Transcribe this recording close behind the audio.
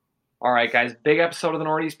All right, guys, big episode of the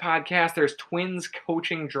Northeast podcast. There's Twins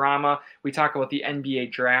coaching drama. We talk about the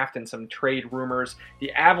NBA draft and some trade rumors.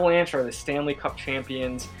 The Avalanche are the Stanley Cup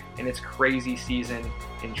champions, and it's crazy season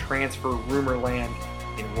in transfer rumor land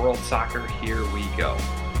in world soccer. Here we go.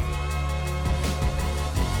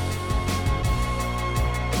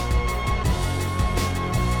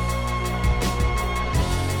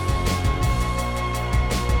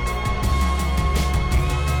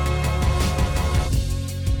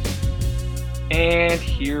 And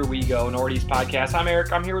here we go, Northeast podcast. I'm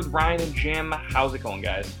Eric. I'm here with Ryan and Jim. How's it going,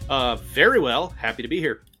 guys? Very well. Happy to be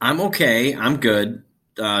here. I'm okay. I'm good.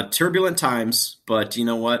 Turbulent times, but you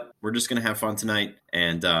know what? We're just going to have fun tonight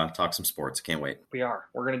and talk some sports. Can't wait. We are.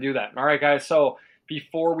 We're going to do that. All right, guys. So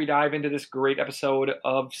before we dive into this great episode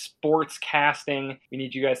of sports casting, we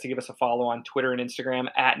need you guys to give us a follow on Twitter and Instagram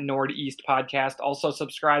at Northeast Podcast. Also,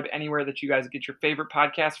 subscribe anywhere that you guys get your favorite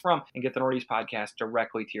podcast from and get the Northeast Podcast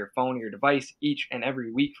directly to your phone or your device each and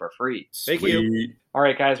every week for free. Thank you. All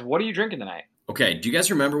right, guys. What are you drinking tonight? Okay, do you guys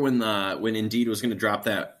remember when Indeed was going to drop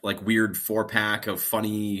that like weird 4-pack of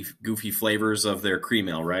funny, goofy flavors of their cream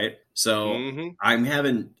ale, right? So I'm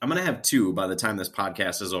going to have two by the time this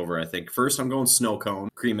podcast is over, I think. First, I'm going Snow Cone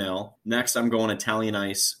cream ale. Next, I'm going Italian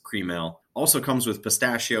Ice cream ale. Also comes with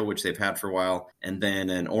pistachio, which they've had for a while, and then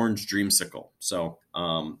an orange dreamsicle. So,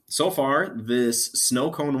 so far, this Snow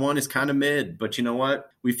Cone one is kind of mid, but you know what?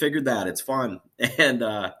 We figured that it's fun,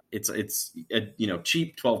 and it's a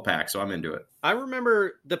cheap 12-pack, so I'm into it. I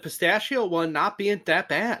remember the pistachio one not being that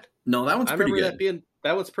bad. No, that one's pretty good.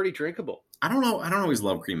 That one's pretty drinkable. I don't know. I don't always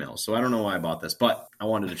love cream ale, so I don't know why I bought this, but I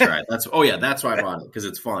wanted to try it. That's why I bought it, because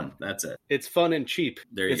it's fun. That's it. It's fun and cheap.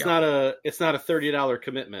 There you go. It's not a $30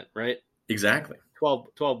 commitment, right? Exactly.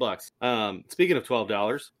 $12. Speaking of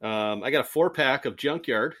 $12, I got a 4-pack of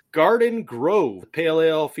Junkyard Garden Grove Pale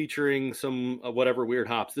Ale featuring some whatever weird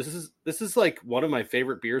hops. This is like one of my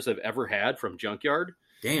favorite beers I've ever had from Junkyard.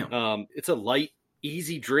 Damn. It's a light,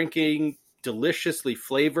 easy drinking, deliciously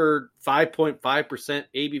flavored 5.5%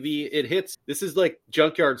 ABV. This is like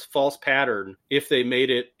Junkyard's false pattern if they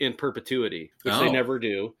made it in perpetuity, which they never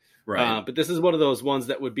do. Right. But this is one of those ones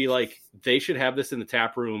that would be like, they should have this in the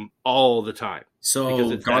tap room all the time.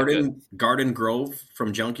 So Garden Grove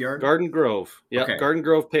from Junkyard? Garden Grove. Yeah. Okay. Garden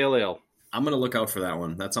Grove Pale Ale. I'm going to look out for that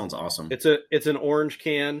one. That sounds awesome. It's an orange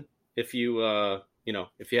can if you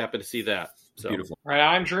happen to see that. So. Beautiful. All right.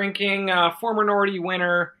 I'm drinking former Nordy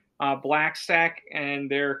winner Black Stack and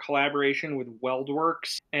their collaboration with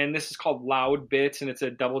Weldworks. And this is called Loud Bits, and it's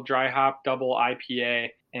a double dry hop, double IPA.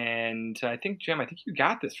 And I think, Jim, you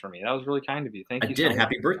got this for me. That was really kind of you. Thank you. I did.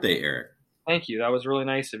 Happy birthday, Eric. Thank you. That was really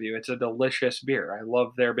nice of you. It's a delicious beer. I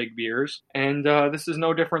love their big beers. And this is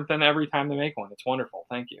no different than every time they make one. It's wonderful.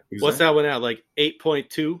 Thank you. Exactly. What's that one at? Like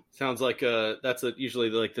 8.2? Sounds like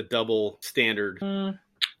usually like the double standard.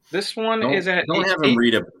 This one is at... Don't have them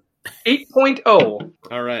read it. 8.0.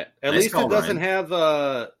 All right. At least it doesn't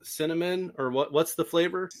have cinnamon or what's the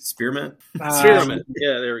flavor? Spearmint. Spearmint.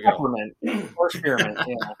 Yeah, there we go. Peppermint or spearmint.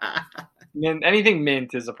 Yeah. Anything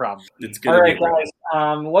mint is a problem. It's good. All right, guys.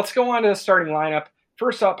 Let's go on to the starting lineup.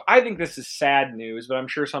 First up, I think this is sad news, but I'm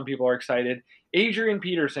sure some people are excited. Adrian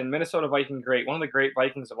Peterson, Minnesota Viking great, one of the great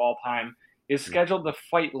Vikings of all time, is scheduled to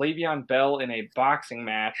fight Le'Veon Bell in a boxing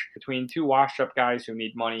match between two washed-up guys who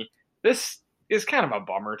need money. This is kind of a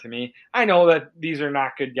bummer to me. I know that these are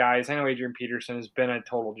not good guys. I know Adrian Peterson has been a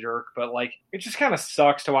total jerk, but like it just kind of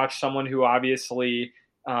sucks to watch someone who obviously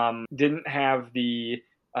didn't have the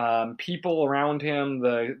people around him,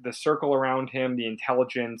 the circle around him, the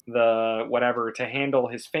intelligence, the whatever to handle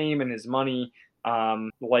his fame and his money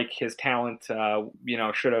like his talent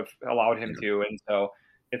should have allowed him to. And so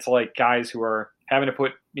it's like guys who are having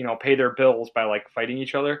to pay their bills by like fighting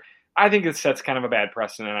each other. I think it sets kind of a bad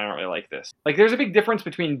precedent. I don't really like this. Like, there's a big difference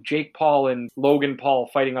between Jake Paul and Logan Paul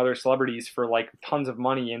fighting other celebrities for like tons of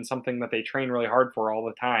money and something that they train really hard for all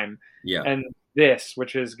the time. Yeah. And this,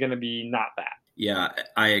 which is going to be not that. Yeah,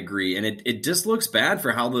 I agree. And it just looks bad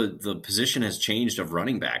for how the position has changed of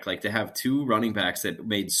running back. Like to have two running backs that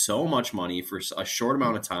made so much money for a short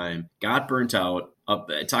amount of time, got burnt out.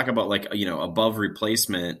 Talk about like, above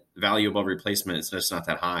replacement, value above replacement. It's just not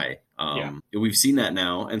that high. We've seen that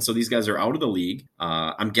now. And so these guys are out of the league.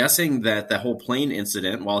 I'm guessing that the whole plane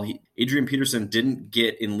incident, while Adrian Peterson didn't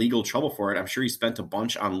get in legal trouble for it, I'm sure he spent a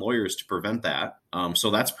bunch on lawyers to prevent that. So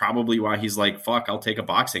that's probably why he's like, fuck, I'll take a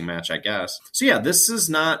boxing match, I guess. So yeah, this is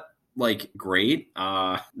not like great.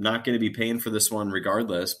 Not going to be paying for this one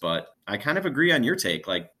regardless, but I kind of agree on your take.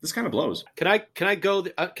 Like this kind of blows. Can I go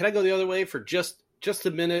the other way for just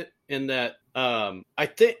a minute in that I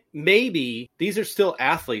think maybe these are still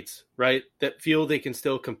athletes, right, that feel they can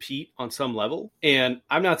still compete on some level. And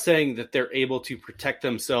I'm not saying that they're able to protect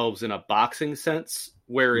themselves in a boxing sense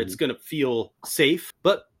where it's going to feel safe,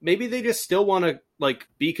 but maybe they just still want to like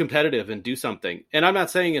be competitive and do something. And I'm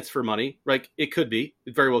not saying it's for money. Like it could be,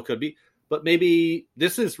 it very well could be, but maybe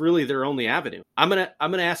this is really their only avenue. I'm going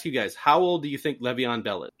to ask you guys, how old do you think Le'Veon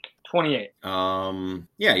Bell is? 28.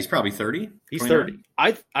 Yeah, he's probably 30. He's 29?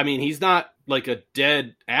 30. I mean, he's not like a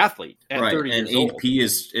dead athlete at 30 and years old. AP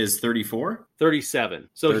is 34? 37.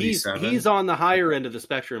 So 37? he's on the higher end of the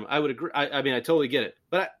spectrum. I would agree. I mean, I totally get it.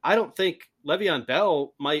 But I don't think Le'Veon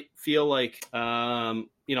Bell might feel like,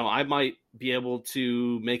 I might be able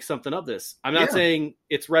to make something of this. I'm not saying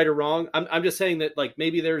it's right or wrong. I'm just saying that like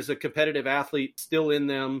maybe there's a competitive athlete still in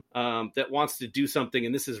them that wants to do something,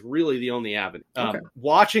 and this is really the only avenue.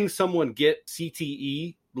 Watching someone get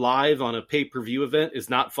CTE live on a pay-per-view event is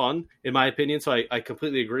not fun, in my opinion. So I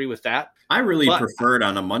completely agree with that. I really prefer it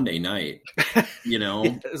on a Monday night.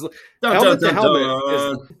 Helmet to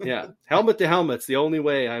helmet. Helmet to helmet's the only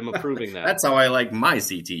way I'm approving that. That's how I like my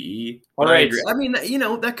CTE. All right. I agree. I mean,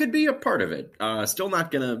 that could be a part of it. Still not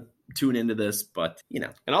gonna tune into this, but And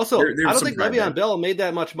also, I don't think Le'Veon Bell made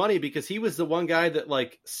that much money because he was the one guy that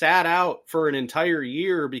like sat out for an entire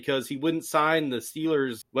year because he wouldn't sign the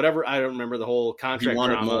Steelers, whatever. I don't remember the whole contract. He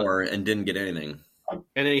wanted drama. more and didn't get anything. And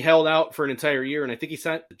then he held out for an entire year, and I think he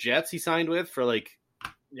signed the Jets. He signed with for like,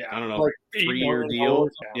 I don't know, like 3-year deal.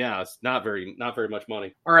 Yeah, it's not very much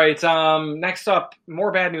money. All right. Next up,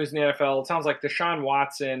 more bad news in the NFL. It sounds like Deshaun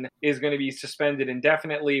Watson is going to be suspended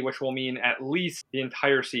indefinitely, which will mean at least the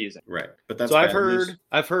entire season. Right, but that's so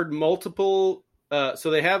I've heard multiple. So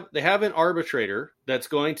they have an arbitrator that's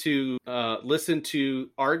going to listen to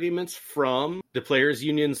arguments from the players'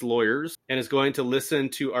 union's lawyers and is going to listen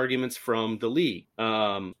to arguments from the league.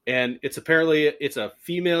 And it's a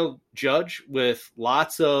female judge with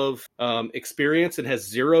lots of experience and has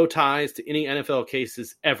zero ties to any NFL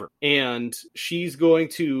cases ever. And she's going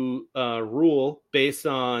to rule based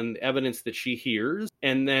on evidence that she hears,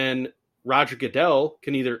 and then Roger Goodell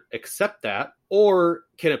can either accept that or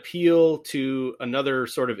can appeal to another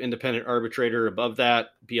sort of independent arbitrator above that,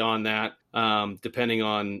 beyond that, depending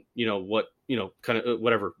on, kind of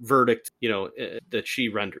whatever verdict, that she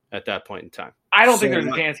rendered at that point in time. I don't think there's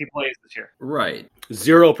a chance he plays this year. Right.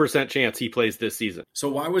 0% chance he plays this season. So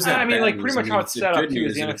why was that? I mean, like pretty much how it's set up too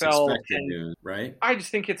is the NFL. News, right? I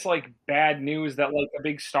just think it's like bad news that like a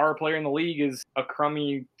big star player in the league is a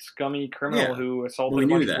crummy, scummy criminal who assaulted a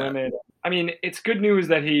bunch of women. I mean, it's good news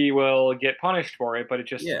that he will get punished for it, but it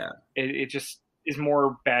just it just is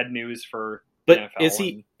more bad news for. But is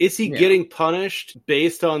he getting punished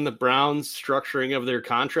based on the Browns structuring of their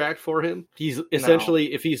contract for him? He's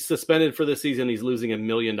essentially, if he's suspended for the season, he's losing $1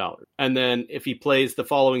 million. And then if he plays the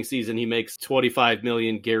following season, he makes $25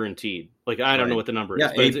 million guaranteed. Like, I don't know what the number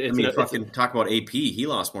is. But talk about AP. He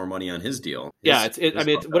lost more money on his deal.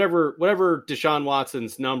 It's whatever Deshaun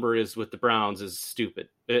Watson's number is with the Browns is stupid.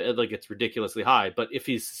 It's ridiculously high. But if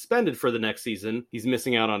he's suspended for the next season, he's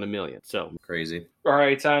missing out on $1 million. So crazy. All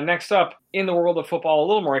right. Next up in the world of football, a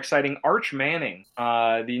little more exciting. Arch Manning,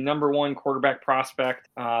 the number one quarterback prospect,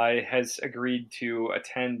 has agreed to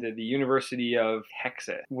attend the University of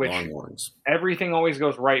Texas, which Longhorns. Everything always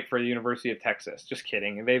goes right for the University of Texas. Just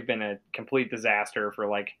kidding. They've been a complete disaster for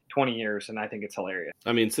like 20 years, and I think it's hilarious.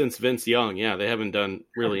 I mean, since Vince Young, they haven't done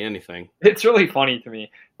really anything. It's really funny to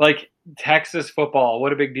me. Like, Texas football,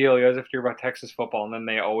 what a big deal. You guys have to hear about Texas football, and then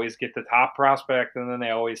they always get the top prospect, and then they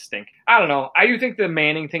always stink. I don't know. I do think the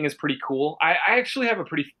Manning thing is pretty cool. I actually have a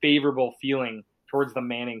pretty favorable feeling towards the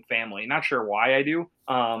Manning family. Not sure why I do,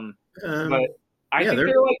 but I think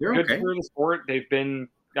they're good for the sport. They've been,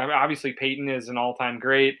 obviously Peyton is an all-time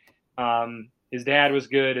great. His dad was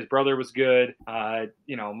good. His brother was good.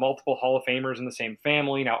 Multiple Hall of Famers in the same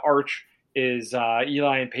family. Now Arch is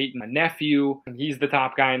Eli and Peyton, a nephew, and he's the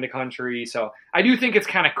top guy in the country. So I do think it's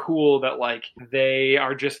kind of cool that like they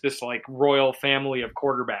are just this like royal family of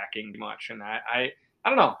quarterbacking much. And I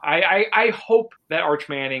don't know. I hope that Arch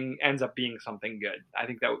Manning ends up being something good. I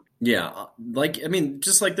think that would. Yeah.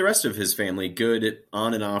 Just like the rest of his family, good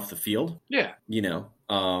on and off the field. Yeah.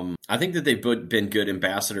 I think that they've been good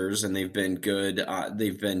ambassadors and they've been good.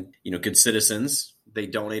 They've been, good citizens. They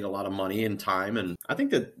donate a lot of money and time. And I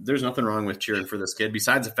think that there's nothing wrong with cheering for this kid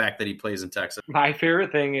besides the fact that he plays in Texas. My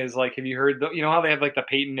favorite thing is like, have you heard, how they have like the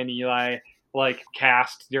Peyton and Eli like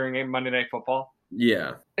cast during a Monday Night Football?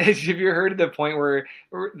 Yeah. Have you heard the point where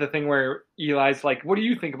Eli's like, what do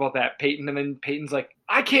you think about that, Peyton? And then Peyton's like,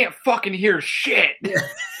 I can't fucking hear shit. Yeah.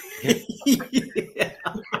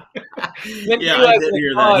 Yeah, I did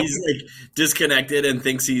hear that. He's like disconnected and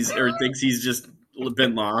thinks he's just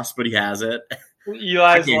been lost, but he has it.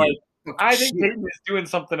 Eli's like, I think Peyton is doing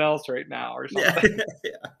something else right now or something.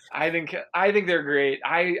 Yeah. I think they're great.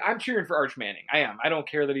 I'm cheering for Arch Manning. I am. I don't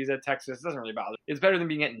care that he's at Texas. It doesn't really bother me. It's better than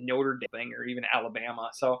being at Notre Dame or even Alabama.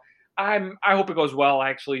 So I hope it goes well. I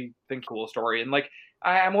actually think cool story. And like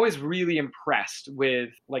I'm always really impressed with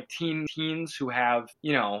like teens who have,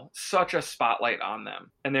 such a spotlight on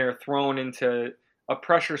them and they're thrown into a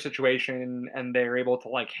pressure situation and they're able to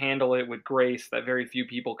like handle it with grace that very few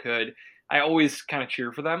people could. I always kind of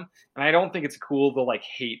cheer for them. And I don't think it's cool to like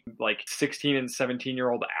hate like 16 and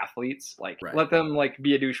 17-year-old athletes. Like let them like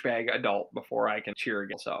be a douchebag adult before I can cheer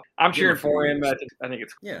again. So I'm cheering for him. I think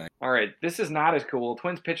it's cool. Yeah. All right. This is not as cool.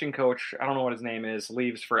 Twins pitching coach, I don't know what his name is,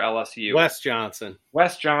 leaves for LSU. Wes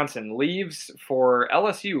Johnson leaves for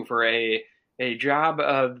LSU for a job,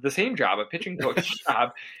 the same job, a pitching coach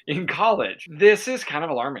job in college. This is kind of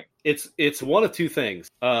alarming. It's one of two things.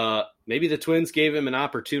 Maybe the Twins gave him an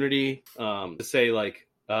opportunity to say like,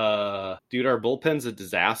 dude, our bullpen's a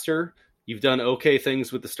disaster. You've done okay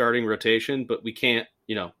things with the starting rotation, but we can't,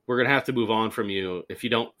 we're going to have to move on from you if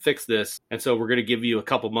you don't fix this. And so we're going to give you a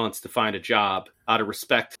couple months to find a job out of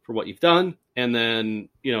respect for what you've done. And then,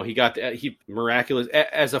 he miraculous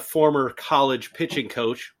as a former college pitching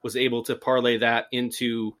coach was able to parlay that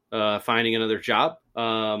into finding another job.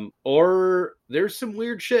 Or there's some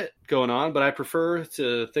weird shit going on, but I prefer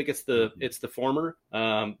to think it's the former,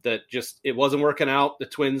 that just, it wasn't working out. The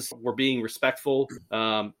Twins were being respectful.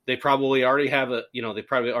 They probably already had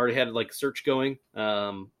like a search going,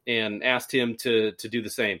 and asked him to do the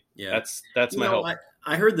same. Yeah. That's my hope.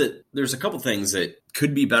 I heard that there's a couple things that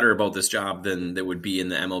could be better about this job than that would be in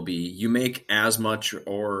the MLB. You make as much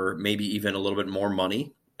or maybe even a little bit more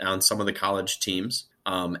money on some of the college teams.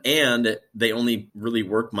 And they only really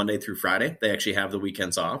work Monday through Friday. They actually have the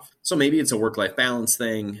weekends off. So maybe it's a work-life balance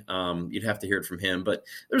thing. You'd have to hear it from him. But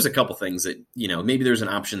there's a couple things that, maybe there's an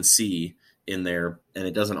option C in there, and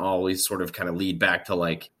it doesn't always sort of kind of lead back to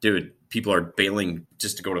like, dude, people are bailing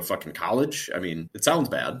just to go to fucking college. I mean, it sounds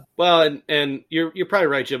bad. Well, and you're probably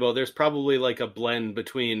right, Jimbo. There's probably like a blend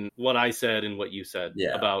between what I said and what you said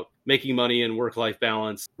about making money and work-life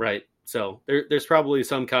balance, right? So there's probably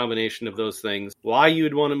some combination of those things. Why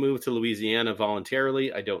you'd want to move to Louisiana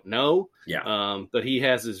voluntarily, I don't know. Yeah. But he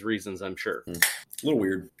has his reasons, I'm sure. A little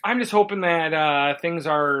weird. I'm just hoping that things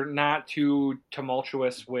are not too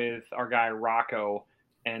tumultuous with our guy Rocco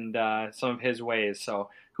and some of his ways. So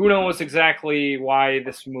who knows exactly why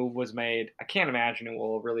this move was made. I can't imagine it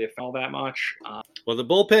will really affect all that much. Well, the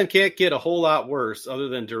bullpen can't get a whole lot worse other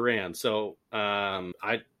than Duran. So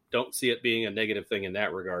I don't see it being a negative thing in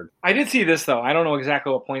that regard. I did see this, though. I don't know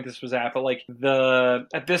exactly what point this was at, but like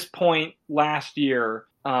at this point last year,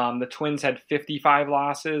 the Twins had 55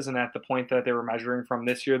 losses, and at the point that they were measuring from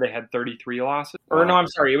this year, they had 33 losses. Or no, I'm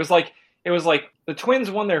sorry. It was like the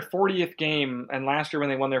Twins won their 40th game, and last year when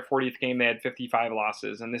they won their 40th game, they had 55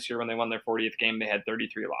 losses, and this year when they won their 40th game, they had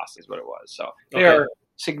 33 losses, what it was. So they are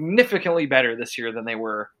significantly better this year than they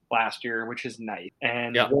were last year, which is nice.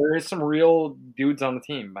 And there is some real dudes on the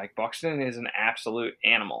team. Mike Buxton is an absolute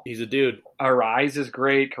animal. He's a dude. Arise is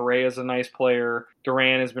great. Correa's a nice player.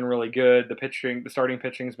 Duran has been really good. The starting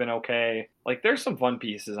pitching has been okay. Like, there's some fun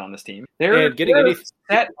pieces on this team. They're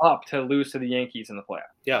set up to lose to the Yankees in the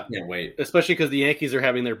playoffs. Yeah. Can't wait. Especially because the Yankees are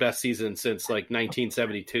having their best season since like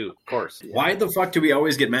 1972, of course. Why the fuck do we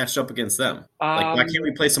always get matched up against them? Why can't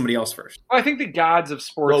we play somebody else first? Well, I think the gods of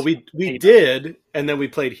sports. Well, we did, and then we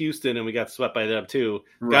played Houston, and we got swept by them too.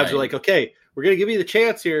 Right. Gods were like, okay, we're going to give you the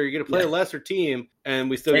chance here. You're going to play a lesser team, and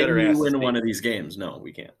we still get our asses win one of these games. No,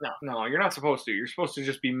 we can't. No, you're not supposed to. You're supposed to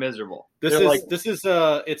just be miserable. I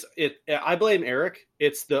blame Eric.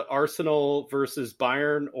 It's the Arsenal versus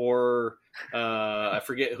Bayern, or I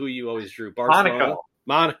forget who you always drew. Barcelona.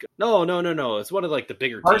 Monaco. No. It's one of like the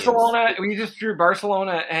bigger Barcelona. teams. We just drew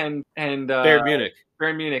Barcelona and Bayern Munich.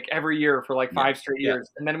 Bayern Munich every year for like 5 straight years,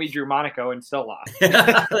 and then we drew Monaco and still lost.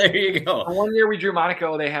 There you go. One year we drew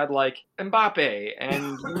Monaco, they had like Mbappe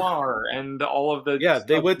and Neymar and all of the stuff.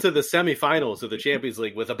 They went to the semifinals of the Champions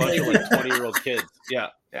League with a bunch of like 20-year-old kids. Yeah.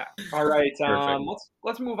 All right.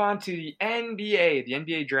 Let's move on to the NBA. The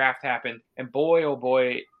NBA draft happened, and boy, oh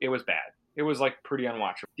boy, it was bad. It was like pretty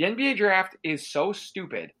unwatchable. The NBA draft is so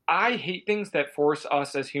stupid. I hate things that force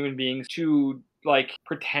us as human beings to like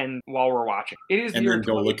pretend while we're watching. It is and then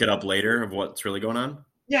go look it up later of what's really going on.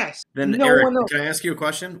 Yes. Then Eric, can I ask you a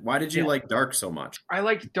question? Why did you like Dark so much? I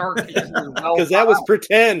like Dark because that was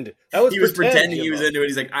pretend. He was pretending he was into it.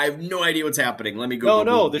 He's like, I have no idea what's happening. Let me go.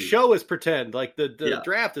 No, the show is pretend. Like the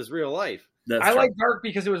draft is real life. I like Dark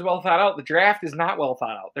because it was well thought out. The draft is not well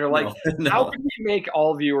thought out. They're like, how can we make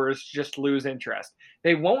all viewers just lose interest?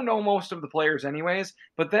 They won't know most of the players anyways,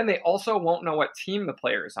 but then they also won't know what team the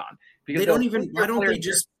player is on. Because they don't even, why don't they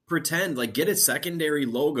just pretend, like get a secondary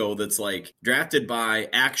logo that's like drafted by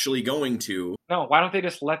actually going to. No, why don't they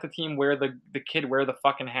just let the team wear the kid wear the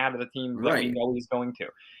fucking hat of the team that we know he's going to?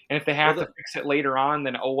 And if they have to fix it later on,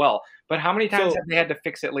 then oh well. But how many times have they had to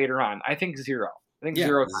fix it later on? I think zero. I think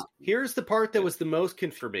zero. Here's the part that was the most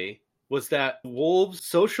confusing for me was that Wolves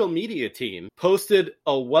social media team posted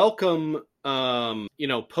a welcome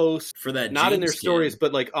post for that, not in their stories,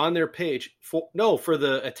 but like on their page for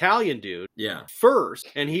the Italian dude. Yeah. First.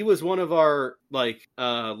 And he was one of our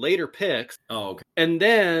later picks. Oh, okay. And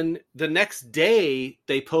then the next day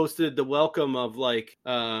they posted the welcome of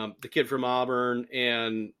the kid from Auburn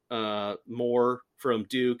and Moore from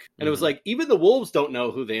Duke. And it was like, even the Wolves don't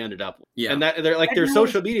know who they ended up with. Yeah. And that they're like, their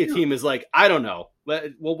social media team is like, I don't know.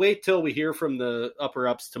 We'll wait till we hear from the upper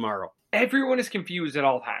ups tomorrow. Everyone is confused at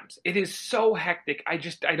all times. It is so hectic.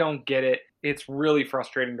 I don't get it. It's really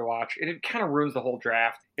frustrating to watch. It kind of ruins the whole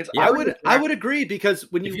draft. I would agree, because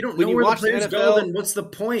when you watch the NFL, then what's the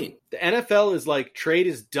point? The NFL is like, trade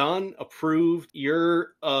is done, approved.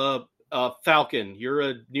 You're a Falcon, you're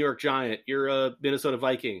a New York Giant, you're a Minnesota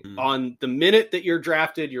Viking. On the minute that you're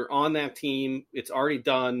drafted, you're on that team. It's already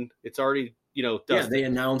done. It's already done. Yeah, they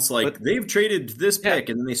announce they've traded this pick,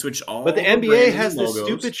 and then they switch all. But the NBA has this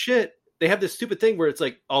stupid shit. They have this stupid thing where it's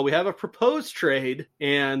like, oh, we have a proposed trade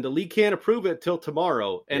and the league can't approve it till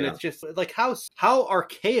tomorrow. And it's just like, how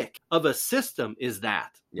archaic of a system is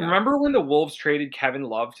that? Yeah. Remember when the Wolves traded Kevin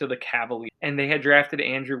Love to the Cavaliers and they had drafted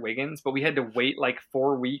Andrew Wiggins, but we had to wait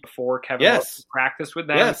 4 weeks before Kevin Love could practice with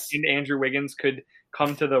them and Andrew Wiggins could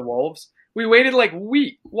come to the Wolves? We waited a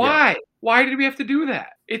week. Why? Yeah. Why did we have to do that?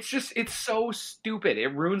 It's so stupid.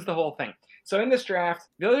 It ruins the whole thing. So in this draft,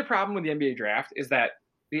 the other problem with the NBA draft is that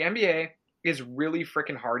the NBA is really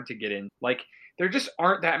freaking hard to get in. There just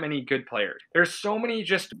aren't that many good players. There's so many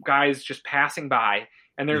just guys just passing by,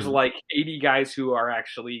 and there's 80 guys who are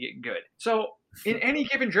actually good. So in any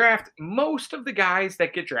given draft, most of the guys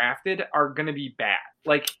that get drafted are going to be bad.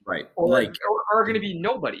 Or are going to be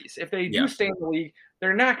nobodies. If they do stay in the league,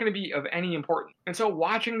 they're not going to be of any importance. And so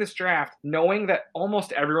watching this draft, knowing that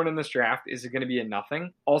almost everyone in this draft is going to be a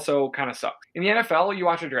nothing, also kind of sucks. In the NFL, you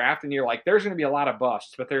watch a draft and you're like, there's going to be a lot of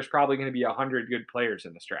busts, but there's probably going to be 100 good players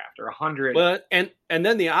in this draft, or 100. Well, and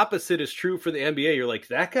then the opposite is true for the NBA. You're like,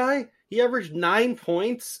 that guy, he averaged 9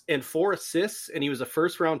 points and 4 assists, and he was a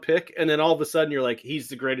first-round pick. And then all of a sudden you're like, he's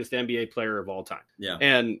the greatest NBA player of all time. Yeah.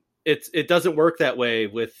 And it doesn't work that way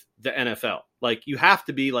with the NFL. You have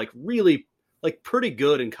to be really pretty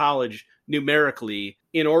good in college numerically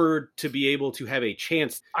in order to be able to have a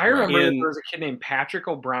chance. I remember there was a kid named Patrick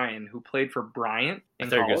O'Brien who played for Bryant in college. I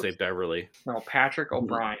thought you were going to say Beverly. No, Patrick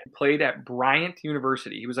O'Brien played at Bryant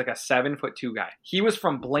University. He was a 7'2" guy. He was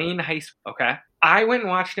from Blaine High School. Okay. I went and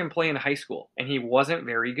watched him play in high school, and he wasn't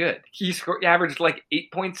very good. He averaged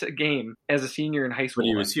 8 points a game as a senior in high school. But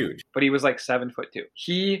he was huge. But he was 7'2".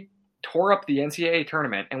 He tore up the NCAA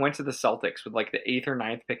tournament and went to the Celtics with the 8th or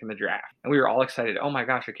 9th pick in the draft. And we were all excited. Oh my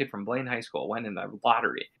gosh, a kid from Blaine High School went in the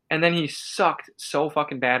lottery. And then he sucked so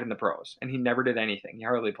fucking bad in the pros, and he never did anything. He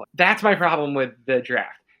hardly played. That's my problem with the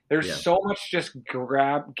draft. There's so much just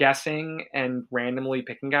guessing and randomly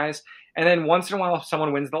picking guys. And then once in a while,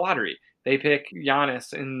 someone wins the lottery. They pick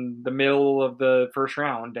Giannis in the middle of the first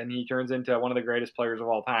round, and he turns into one of the greatest players of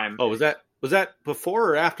all time. Oh, was that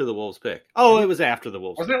before or after the Wolves pick? Oh, it was after the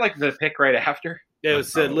Wolves. Wasn't it the pick right after? Yeah, it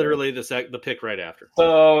was literally the pick right after.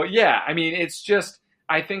 So, yeah, I mean, it's just,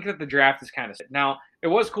 I think that the draft is kind of sick. Now, it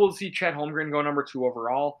was cool to see Chet Holmgren go number 2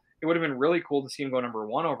 overall. It would have been really cool to see him go number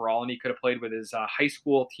 1 overall, and he could have played with his high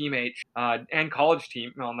school teammate and college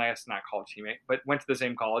team. Well, that's not college teammate, but went to the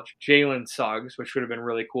same college, Jalen Suggs, which would have been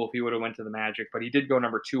really cool if he would have went to the Magic. But he did go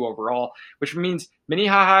number 2 overall, which means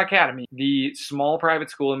Minnehaha Academy, the small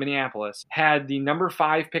private school in Minneapolis, had the number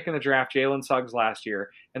 5 pick in the draft, Jalen Suggs, last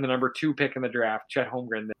year, and the number 2 pick in the draft, Chet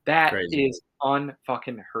Holmgren. That is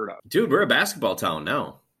unfucking heard of. Dude, we're a basketball town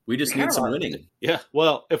now. We just need some winning. Yeah,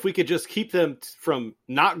 well, if we could just keep them from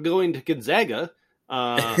not going to Gonzaga,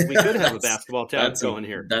 we could have a basketball town going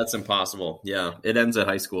here. That's impossible. Yeah, it ends at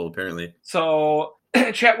high school, apparently. So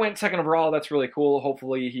Chet went 2nd overall. That's really cool.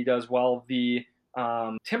 Hopefully he does well. The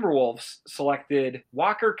Timberwolves selected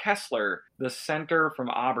Walker Kessler, the center from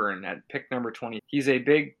Auburn, at pick number 20. He's a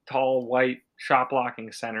big, tall, white,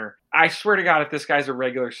 shot-blocking center. I swear to God, if this guy's a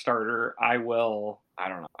regular starter, I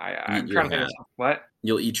don't know. I'm trying to think of what?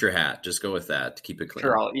 You'll eat your hat. Just go with that to keep it clean.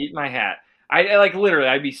 Sure, I'll eat my hat. I like literally,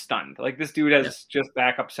 I'd be stunned. Like this dude has just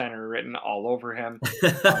backup center written all over him.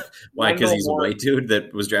 Why? Because he's a white dude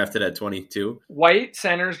that was drafted at 22. White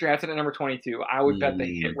centers drafted at number 22. I would bet the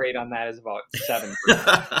hit rate on that is about 7%.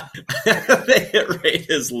 The hit rate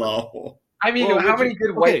is low. I mean, how many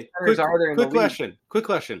good white centers are there in the league? Quick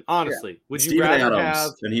question. Honestly, would you Steven rather Adams,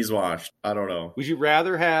 have? And he's washed. I don't know. Would you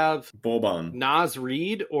rather have Boban, Naz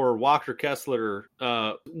Reid or Walker Kessler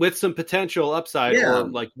with some potential upside, or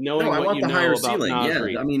like knowing what you know about ceiling. Naz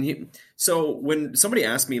Reid? I mean, so when somebody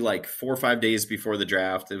asked me like 4 or 5 days before the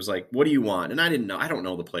draft, it was like, "What do you want?" And I didn't know. I don't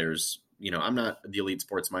know the players. I'm not the elite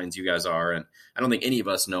sports minds you guys are, and I don't think any of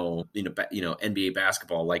us know, NBA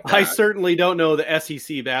basketball like that. I certainly don't know the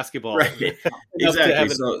SEC basketball. Right. Exactly.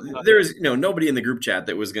 So there's, nobody in the group chat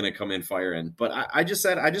that was going to come in firing. But I just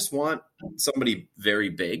said, I just want somebody very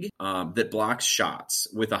big that blocks shots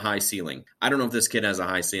with a high ceiling. I don't know if this kid has a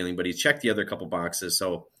high ceiling, but he's checked the other couple boxes.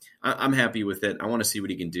 So I'm happy with it. I want to see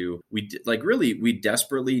what he can do. We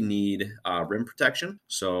desperately need rim protection.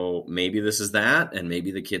 So maybe this is that, and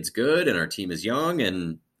maybe the kid's good, and our team is young.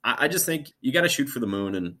 And I just think you got to shoot for the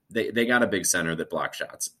moon, and they got a big center that blocks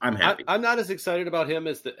shots. I'm happy. I'm not as excited about him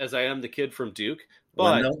as I am the kid from Duke,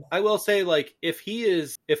 but I will say, like, if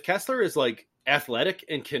Kessler is like athletic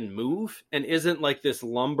and can move and isn't like this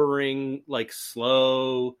lumbering, like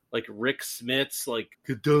slow, like Rick Smits, like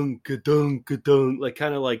ka-dunk, ka-dunk, ka-dunk, like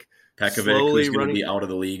kind of like Pekovic, who's going to be out of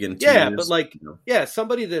the league in 2 years. But like,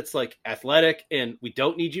 somebody that's like athletic and we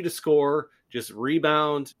don't need you to score, just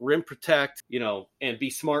rebound, rim protect, and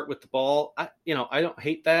be smart with the ball. I don't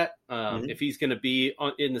hate that. If he's going to be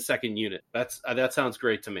in the second unit, that sounds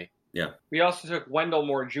great to me. Yeah. We also took Wendell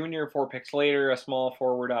Moore Jr. 4 picks later, a small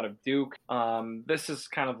forward out of Duke. This is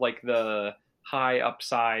kind of like the high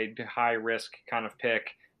upside, high risk kind of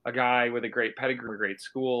pick. A guy with a great pedigree, a great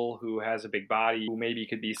school, who has a big body, who maybe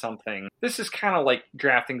could be something. This is kind of like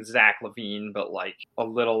drafting Zach LaVine, but like a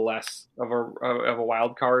little less of a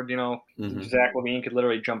wild card. Zach LaVine could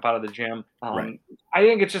literally jump out of the gym. Right. I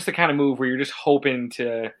think it's just the kind of move where you're just hoping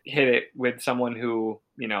to hit it with someone who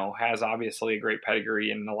has obviously a great pedigree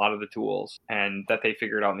and a lot of the tools, and that they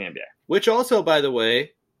figured out in the NBA. Which also, by the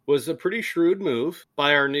way, was a pretty shrewd move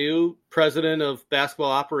by our new president of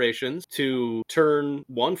basketball operations to turn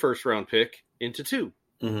 1 first-round pick into 2.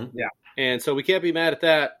 Mm-hmm. Yeah. And so we can't be mad at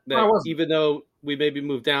that even though we maybe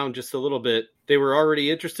moved down just a little bit, they were already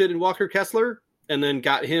interested in Walker Kessler and then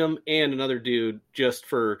got him and another dude just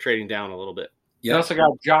for trading down a little bit. You also got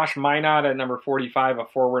Josh Minot at number 45, a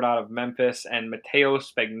forward out of Memphis, and Matteo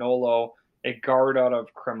Spagnolo, a guard out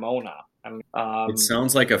of Cremona. It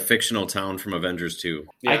sounds like a fictional town from Avengers 2.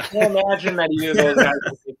 Yeah. I can't imagine that either of those guys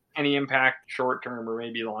will make any impact short term or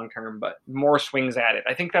maybe long term, but more swings at it.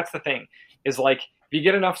 I think that's the thing, is like if you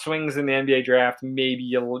get enough swings in the NBA draft, maybe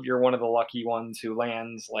you're one of the lucky ones who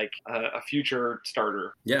lands like a future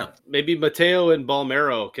starter. Yeah. Maybe Matteo and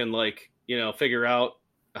Balmero can figure out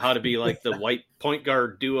how to be like the white point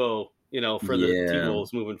guard duo, for the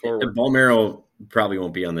T-Wolves moving forward. And Balmero probably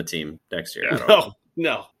won't be on the team next year. I don't know.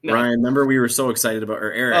 No. Ryan, remember we were so excited about,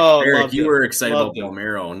 or Eric, you were excited about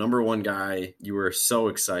Balmero, number 1 guy. You were so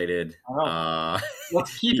excited.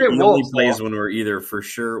 Let's keep it. He only plays when we're either for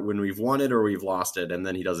sure when we've won it or we've lost it, and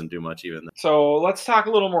then he doesn't do much even then. So let's talk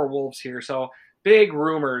a little more Wolves here. So big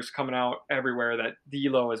rumors coming out everywhere that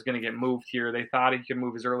D'Lo is going to get moved here. They thought he could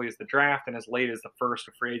move as early as the draft and as late as the first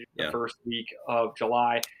of free agent, the first week of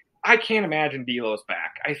July. I can't imagine D'Lo's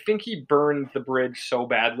back. I think he burned the bridge so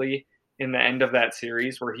badly in the end of that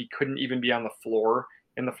series where he couldn't even be on the floor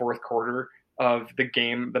in the fourth quarter of the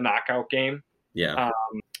game, the knockout game. Yeah.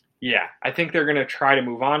 I think they're going to try to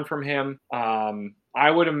move on from him.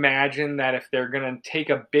 I would imagine that if they're going to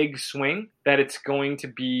take a big swing, that it's going to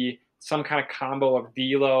be some kind of combo of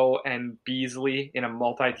D'Lo and Beasley in a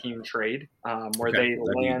multi-team trade where they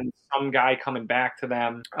land some guy coming back to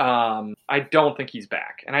them. I don't think he's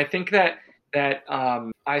back. And I think that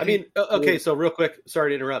so real quick,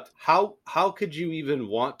 sorry to interrupt. How could you even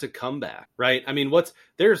want to come back, right? I mean,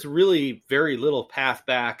 there's really very little path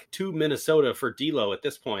back to Minnesota for D'Lo at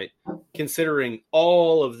this point, considering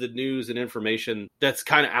all of the news and information that's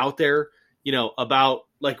kind of out there, about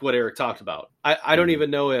like what Eric talked about. I don't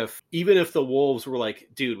even know if the Wolves were like,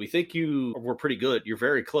 dude, we think you were pretty good, you're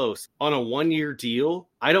very close on a 1-year deal.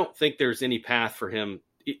 I don't think there's any path for him.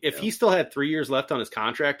 If he still had 3 years left on his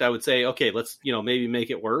contract, I would say, okay, let's, maybe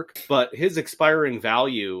make it work. But his expiring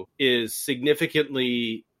value is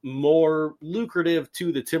significantly more lucrative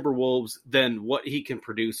to the Timberwolves than what he can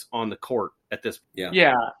produce on the court at this.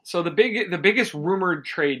 Yeah. So the biggest rumored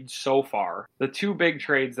trade so far, the two big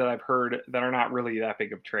trades that I've heard that are not really that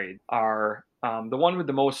big of trade are the one with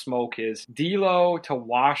the most smoke is D'Lo to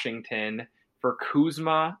Washington for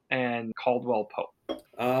Kuzma and Caldwell Pope.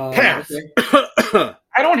 Pass. Okay.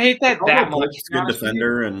 I don't hate that Caldwell much. Pope's a good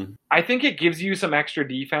defender, and I think it gives you some extra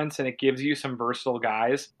defense and it gives you some versatile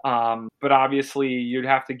guys. But obviously, you'd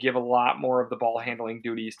have to give a lot more of the ball handling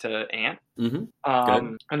duties to Ant.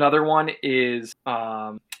 Another one is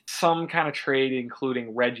some kind of trade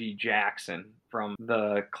including Reggie Jackson from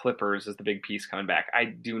the Clippers as the big piece coming back. I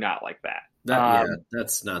do not like that.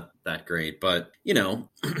 That's not that great. But,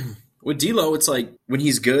 with D'Lo, it's like when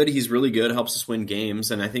he's good, he's really good, helps us win games.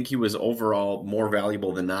 And I think he was overall more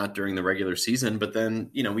valuable than not during the regular season. But then,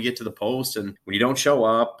 we get to the post, and when you don't show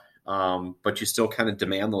up, but you still kind of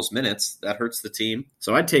demand those minutes, that hurts the team.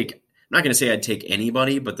 So I'm not going to say I'd take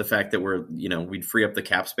anybody, but the fact that we'd free up the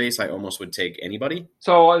cap space, I almost would take anybody.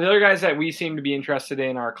 So the other guys that we seem to be interested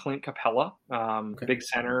in are Clint Capella, big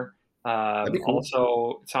center. Cool.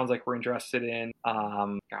 Also, it sounds like we're interested in,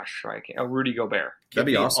 Rudy Gobert. That'd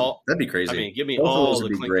be awesome. That'd be crazy. I mean, give me all the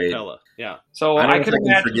Clint Capella. Yeah. So I could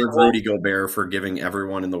imagine forgive Rudy Gobert for giving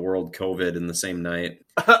everyone in the world COVID in the same night.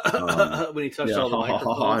 When he touched all the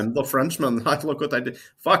microphones. I'm the Frenchman. Look what I did.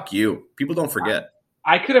 Fuck you. People don't forget.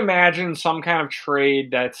 I could imagine some kind of trade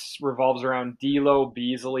that revolves around D'Lo,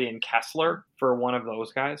 Beasley, and Kessler for one of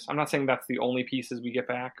those guys. I'm not saying that's the only pieces we get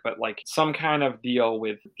back, but like some kind of deal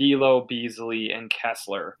with D'Lo, Beasley, and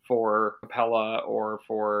Kessler for Capella or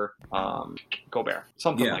for Gobert,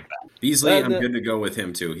 something like that. Beasley, I'm good to go with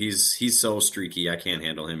him too. He's so streaky, I can't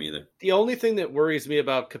handle him either. The only thing that worries me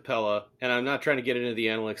about Capella, and I'm not trying to get into the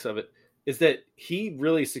analytics of it, is that he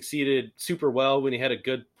really succeeded super well when he had a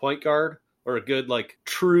good point guard or a good,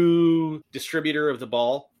 true distributor of the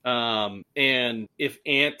ball. And if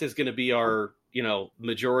Ant is going to be our,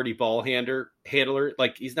 majority ball handler,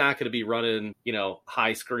 he's not going to be running,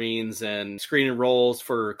 high screens and screen and rolls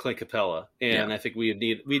for Clint Capella. And I think we'd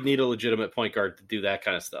need a legitimate point guard to do that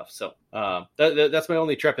kind of stuff. So that's my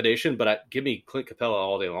only trepidation, but give me Clint Capella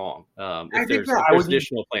all day long. If there's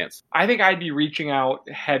additional plans. I think I'd be reaching out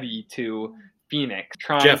heavy to Phoenix,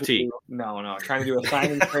 trying to do a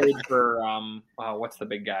sign and trade for what's the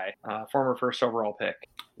big guy, former first overall pick.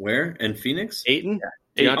 Where in Phoenix? Ayton,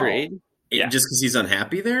 DeAndre Ayton. Yeah. Just because he's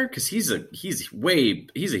unhappy there, because he's a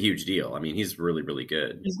huge deal. I mean, he's really, really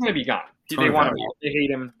good. He's gonna be gone. They want him. They hate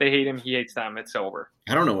him. They hate him. He hates them. It's over.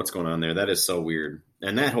 I don't know what's going on there. That is so weird.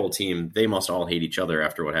 And that whole team, they must all hate each other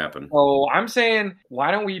after what happened. Oh, I'm saying,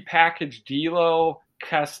 why don't we package D'Lo,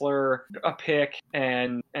 Kessler, a pick,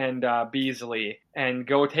 and Beasley, and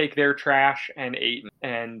go take their trash and Ayton,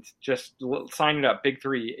 and just sign it up. Big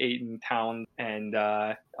three: Ayton, Towns, and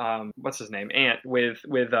what's his name, Ant, with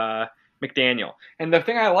McDaniel. And the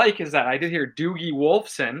thing I like is that I did hear Doogie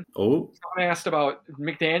Wolfson. Oh, someone asked about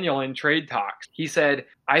McDaniel in trade talks. He said,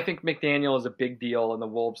 "I think McDaniel is a big deal, and the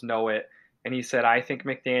Wolves know it." And he said, I think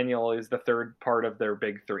McDaniel is the third part of their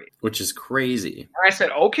big three. Which is crazy. And I said,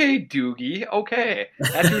 okay, Doogie, okay.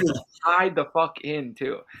 That dude is tied the fuck in,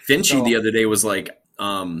 too. Finchie the other day was like,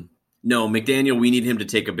 no, McDaniel, we need him to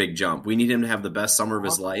take a big jump. We need him to have the best summer of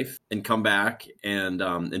his life and come back and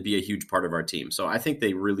be a huge part of our team. So I think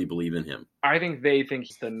they really believe in him. I think they think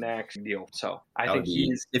he's the next deal. So I think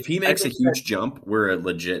if he makes a huge jump, we're a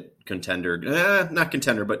legit contender. Not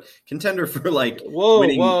contender, but contender for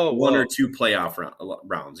winning one or two playoff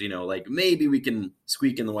rounds. Maybe we can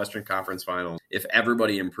squeak in the Western Conference Finals if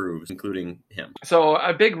everybody improves, including him. So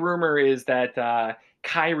a big rumor is that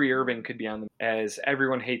Kyrie Irving could be on them, as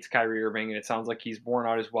everyone hates Kyrie Irving, and it sounds like he's worn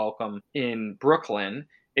out his welcome in Brooklyn.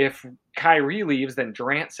 If Kyrie leaves, then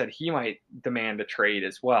Durant said he might demand a trade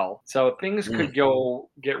as well. So things could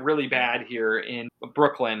get really bad here in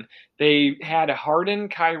Brooklyn. They had Harden,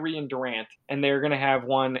 Kyrie, and Durant, and they're going to have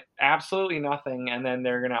one absolutely nothing, and then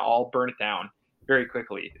they're going to all burn it down very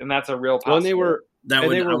quickly. And that's a real possibility. I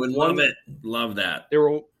would love it. Love that.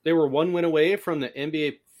 They were one win away from the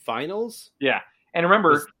NBA Finals. Yeah. And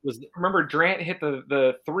remember, Durant hit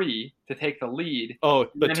the three to take the lead. Oh,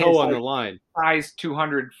 the toe on the line. Size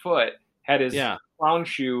 200 foot had his clown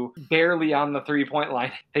shoe barely on the 3-point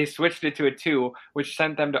line. They switched it to a 2, which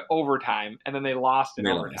sent them to overtime, and then they lost in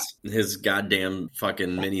overtime. His goddamn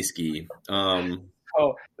fucking mini ski. That's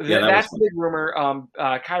the big rumor.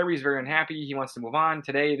 Kyrie's very unhappy. He wants to move on.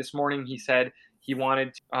 This morning, he said He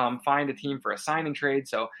wanted to find a team for a sign and trade.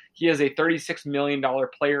 So he has a $36 million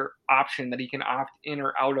player option that he can opt in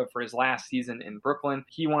or out of for his last season in Brooklyn.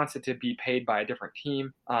 He wants it to be paid by a different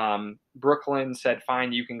team. Brooklyn said,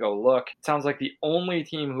 fine, you can go look. It sounds like the only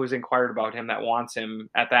team who's inquired about him that wants him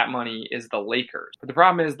at that money is the Lakers. But the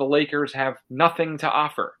problem is the Lakers have nothing to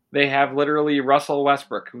offer. They have literally Russell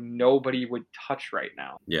Westbrook, who nobody would touch right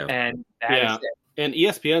now. Yeah. And that is it. And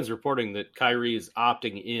ESPN's reporting that Kyrie is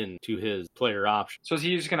opting in to his player option. So is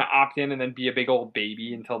he just going to opt in and then be a big old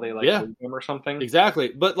baby until they leave him or something? Exactly.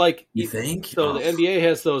 But you think? So the NBA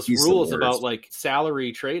has those rules about like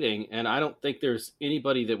salary trading, and I don't think there's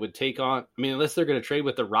anybody that would take on. I mean, unless they're going to trade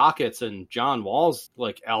with the Rockets and John Wall's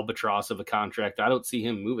like albatross of a contract, I don't see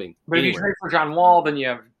him moving. But if you trade for John Wall, then you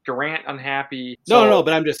have Durant unhappy. No,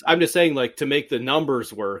 but I'm just saying, like, to make the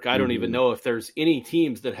numbers work, I don't even know if there's any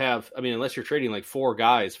teams that have. I mean, unless you're trading like 4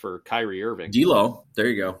 guys for Kyrie Irving. D'Lo, there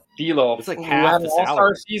you go. D'Lo, it's like half the salary.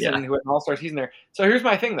 Who had an all-star season there. So here's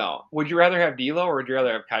my thing, though: would you rather have D'Lo or would you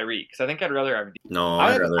rather have Kyrie? Because I think I'd rather have. No,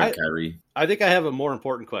 I'd rather have Kyrie. I think I have a more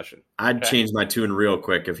important question. I'd change my tune real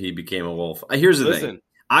quick if he became a Wolf. Here's the thing.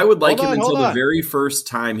 I would like him until the very first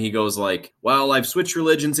time he goes like, well, I've switched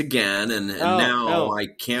religions again, and now I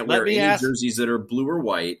can't wear any jerseys that are blue or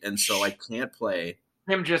white, and so I can't play.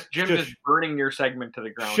 Jim just burning your segment to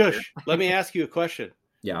the ground. Shush. Let me ask you a question.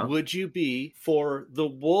 Yeah. Would you be for the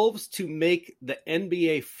Wolves to make the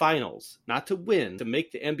NBA Finals, not to win, to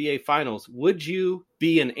make the NBA Finals? Would you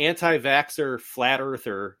be an anti-vaxxer flat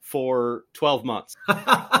earther for 12 months?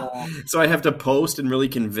 So I have to post and really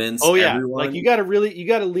convince everyone? Like you got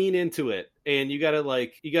to lean into it. And you gotta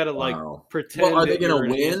pretend. Well, are they going to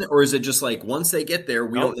win, or is it just like once they get there,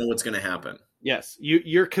 we don't know what's going to happen? Yes,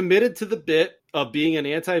 you're committed to the bit of being an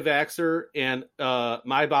anti-vaxxer and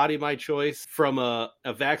my body, my choice from a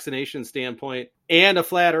vaccination standpoint, and a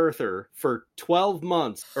flat earther for 12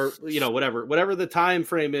 months, or whatever the time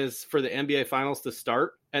frame is for the NBA Finals to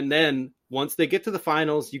start, and then once they get to the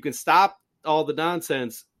finals, you can stop all the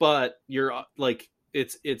nonsense, but you're like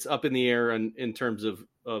it's up in the air in terms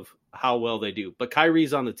of how well they do. But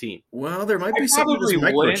Kyrie's on the team. Well, there might be some of this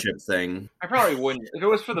microchip thing. I probably wouldn't. If it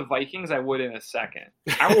was for the Vikings, I would in a second.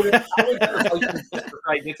 I would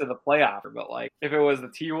try to get to the playoff. But like, if it was the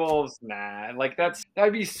T-Wolves, nah. Like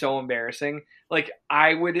that'd be so embarrassing. Like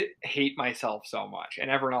I would hate myself so much, and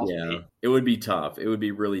everyone else would hate. It would be tough. It would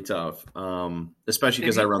be really tough. Especially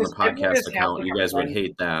because I run the podcast account. You guys would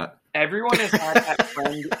hate that. Everyone has had that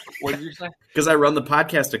friend. What did you say? Because I run the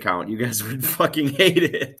podcast account. You guys would fucking hate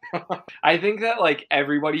it. I think that like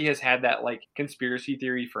everybody has had that like conspiracy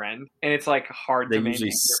theory friend, and it's like hard to maintain.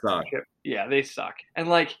 They suck. Yeah, they suck. And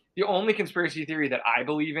like the only conspiracy theory that I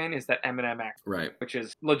believe in is that Eminem acts, right, which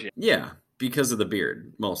is legit. Yeah. Because of the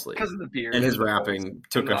beard, mostly. Because of the beard. And his rapping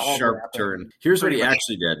took a sharp turn. Here's what he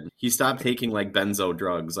actually did. He stopped taking, like, benzo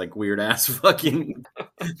drugs, like weird-ass fucking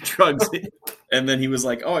drugs. And then he was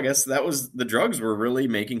like, oh, I guess the drugs were really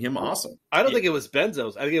making him awesome. I don't think it was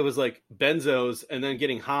benzos. I think it was, like, benzos and then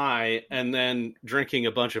getting high and then drinking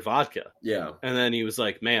a bunch of vodka. Yeah. And then he was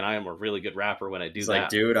like, man, I am a really good rapper when I do that. Like,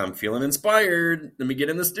 dude, I'm feeling inspired. Let me get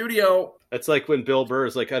in the studio. That's like when Bill Burr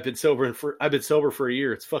is like, I've been sober for a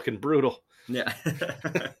year. It's fucking brutal. Yeah.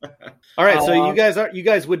 All right. So you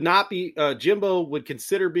guys would not be, Jimbo would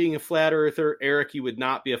consider being a flat earther. Eric, you would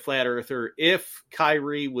not be a flat earther if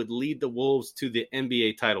Kyrie would lead the Wolves to the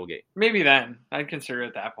NBA title game. Maybe then I'd consider it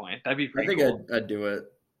at that point. That'd be pretty cool. I think I'd do it.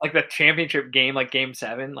 Like the championship game, like Game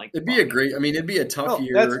 7. Like it'd be it'd be a tough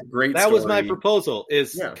year. Great That story. was my proposal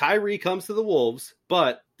is Kyrie comes to the Wolves,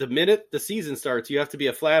 but the minute the season starts, you have to be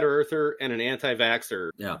a flat earther and an anti-vaxxer.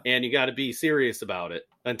 Yeah. And you got to be serious about it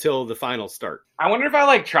until the finals start. I wonder if I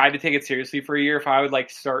like tried to take it seriously for a year, if I would like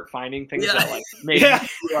start finding things that like maybe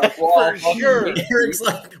like, well, for sure. Eric's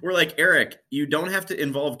like, we're like, Eric, you don't have to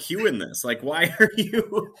involve Q in this. Like, why are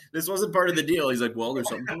you? This wasn't part of the deal. He's like, well, there's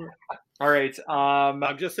something to it. All right.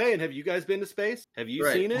 I'm just saying, have you guys been to space? Have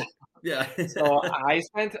you seen it? Yeah. So I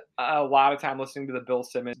spent a lot of time listening to the Bill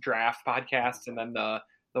Simmons draft podcast and then the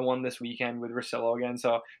one this weekend with Russillo again.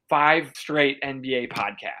 So 5 straight NBA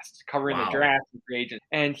podcasts covering the draft and free agents.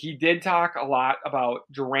 And he did talk a lot about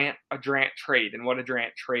a Durant trade and what a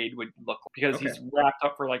Durant trade would look like because he's wrapped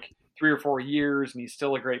up for like 3 or 4 years and he's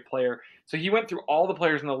still a great player. So he went through all the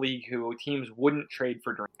players in the league who teams wouldn't trade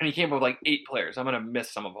for Durant. And he came up with like 8 players. I'm going to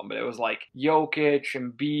miss some of them, but it was like Jokic,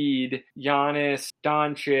 Embiid, Giannis,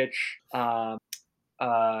 Doncic, what's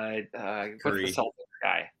the Celtics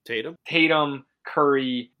guy? Tatum,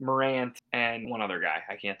 Curry, Morant, and one other guy.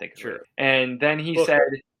 I can't think of it. And then he said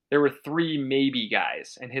there were 3 maybe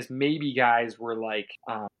guys, and his maybe guys were like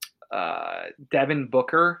Devin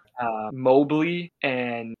Booker, Mobley,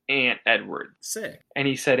 and Ant Edwards. Sick. And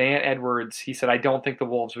he said Ant Edwards, I don't think the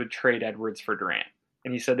Wolves would trade Edwards for Durant.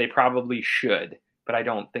 And he said they probably should, but I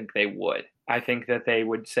don't think they would. I think that they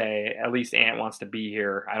would say, at least Ant wants to be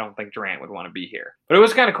here. I don't think Durant would want to be here. But it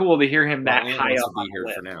was kind of cool to hear him that high up on the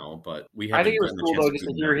list. For now, but I think it was cool, though, just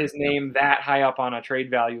to hear his name that high up on a trade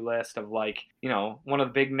value list of, like, you know, one of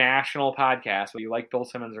the big national podcasts, whether you like Bill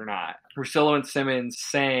Simmons or not. Russillo and Simmons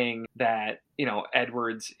saying that, you know,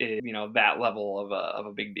 Edwards is, you know, that level of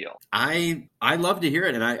a big deal. I love to hear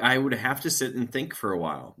it, and I would have to sit and think for a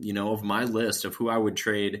while, you know, of my list of who I would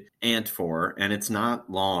trade Ant for, and it's not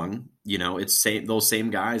long. You know, it's those same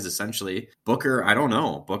guys, essentially. Booker, I don't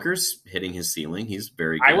know. Booker's hitting his ceiling. He's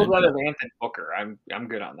very good. I would rather have Ant than Booker. I'm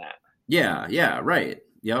good on that. Yeah, right.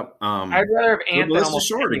 Yep. I'd rather have Ant the than list almost is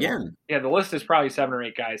short anyone. again. Yeah, the list is probably 7 or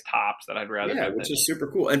 8 guys tops that I'd rather have. Which is super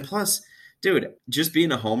cool. And plus, dude, just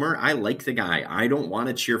being a homer, I like the guy. I don't want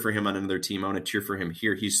to cheer for him on another team. I want to cheer for him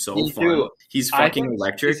here. He's so fun. Too. He's fucking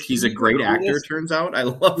electric. He's a great actor, turns out. I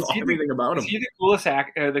love everything about him. Is he the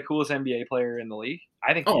coolest NBA player in the league?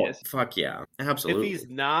 I think he is. Fuck yeah. Absolutely. If he's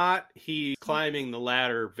not, he's climbing the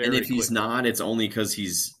ladder very And if quickly. he's not, it's only because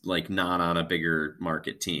he's like not on a bigger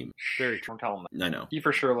market team. Very true. I'm telling him. I know. He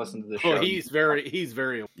for sure listens to the show. Oh, he's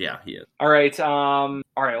very Yeah, he is. All right.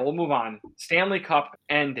 We'll move on. Stanley Cup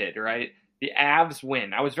ended, right? The Avs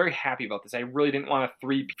win. I was very happy about this. I really didn't want a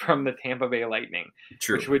 3 from the Tampa Bay Lightning,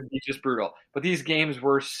 True. which would be just brutal. But these games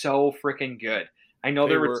were so freaking good. I know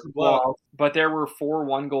They there were were, 2 blowouts, but there were 4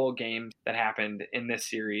 one-goal games that happened in this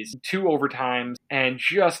series, 2 overtimes, and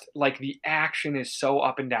just like the action is so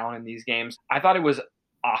up and down in these games. I thought it was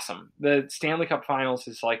awesome. The Stanley Cup Finals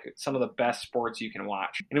is like some of the best sports you can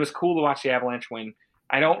watch, and it was cool to watch the Avalanche win.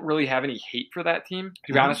 I don't really have any hate for that team,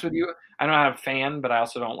 to be honest with you. I don't have a fan, but I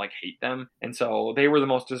also don't like hate them. And so they were the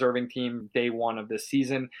most deserving team day one of this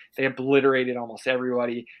season. They obliterated almost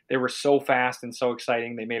everybody. They were so fast and so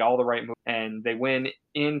exciting. They made all the right moves, and they win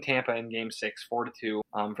in Tampa in Game 6, 4-2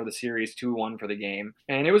 for the series, 2-1 for the game.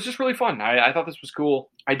 And it was just really fun. I thought this was cool.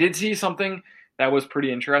 I did see something that was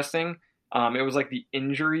pretty interesting. It was like the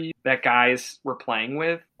injury that guys were playing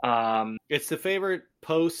with. It's the favorite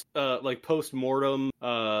post-mortem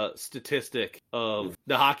statistic of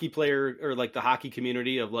the hockey player or like the hockey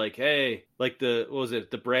community of like, hey, like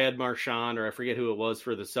the Brad Marchand, or I forget who it was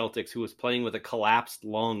for the Celtics, who was playing with a collapsed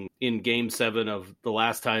lung in Game 7 of the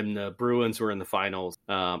last time the Bruins were in the finals,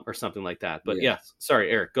 or something like that. But yeah, sorry,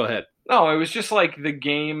 Eric, go ahead. No, it was just like the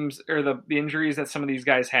games or the injuries that some of these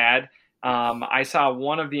guys had. I saw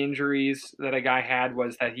one of the injuries that a guy had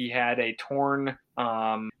was that he had a torn,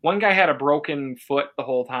 one guy had a broken foot the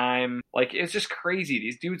whole time. Like, it's just crazy.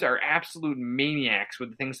 These dudes are absolute maniacs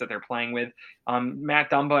with the things that they're playing with.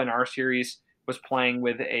 Matt Dumba in our series was playing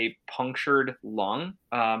with a punctured lung.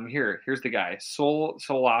 Here's the guy,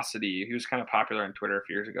 Solosity. He was kind of popular on Twitter a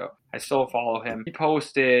few years ago. I still follow him. He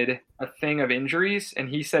posted a thing of injuries, and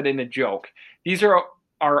he said in a joke, these are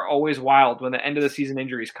always wild when the end of the season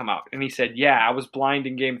injuries come out. And he said, yeah, I was blind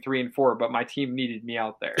in Game 3 and 4, but my team needed me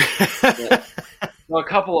out there. Well, a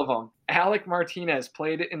couple of them. Alec Martinez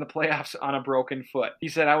played in the playoffs on a broken foot. He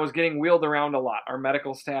said, I was getting wheeled around a lot. Our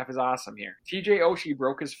medical staff is awesome here. TJ Oshie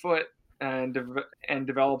broke his foot and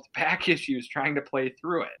developed back issues trying to play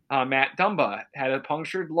through it. Matt Dumba had a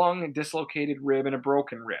punctured lung, a dislocated rib, and a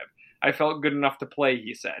broken rib. I felt good enough to play,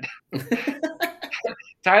 he said.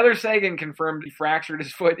 Tyler Seguin confirmed he fractured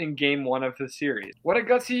his foot in Game 1 of the series. What a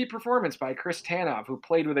gutsy performance by Chris Tanev, who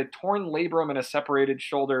played with a torn labrum and a separated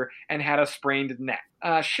shoulder and had a sprained neck.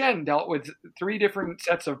 Shen dealt with 3 different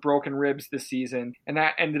sets of broken ribs this season, and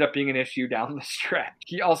that ended up being an issue down the stretch.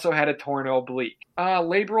 He also had a torn oblique.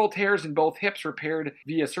 Labral tears in both hips repaired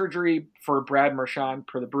via surgery for Brad Marchand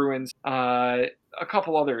per the Bruins. A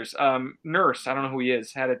couple others. Nurse, I don't know who he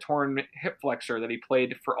is, had a torn hip flexor that he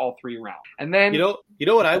played for all 3 rounds. And then you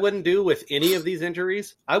know what I wouldn't do with any of these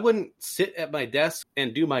injuries? I wouldn't sit at my desk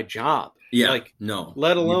and do my job. Yeah,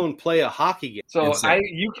 let alone play a hockey game. So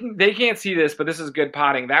they can't see this, but this is good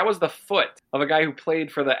potting. That was the foot of a guy who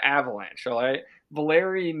played for the Avalanche. All right.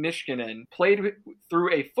 Valeri Nishkinen played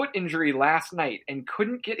through a foot injury last night and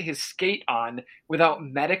couldn't get his skate on without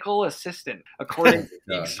medical assistance, according to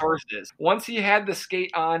league sources. Once he had the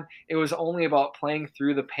skate on, it was only about playing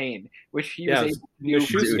through the pain, which he was able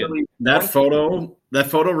to do. That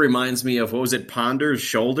photo reminds me of, what was it, Ponder's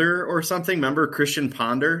shoulder or something? Remember Christian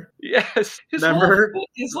Ponder? Yes, his Remember? whole foot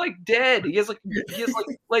is like dead. He has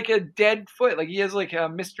like a dead foot. Like he has like a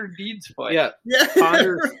Mr. Deeds foot. Yeah, Yeah,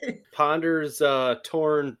 Ponder's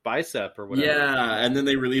torn bicep or whatever. Yeah, and then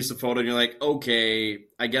they release a photo, and you're like, okay,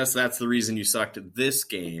 I guess that's the reason you sucked at this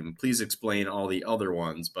game. Please explain all the other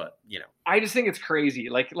ones, but I just think it's crazy.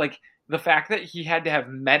 Like the fact that he had to have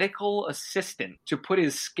medical assistant to put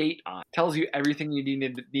his skate on tells you everything you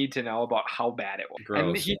need to know about how bad it was. Gross.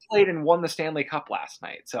 And he played and won the Stanley Cup last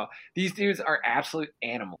night. So these dudes are absolute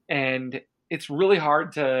animals. And it's really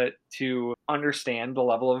hard to understand the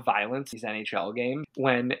level of violence in these NHL games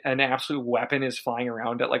when an absolute weapon is flying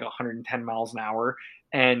around at like 110 miles an hour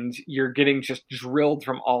and you're getting just drilled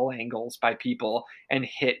from all angles by people and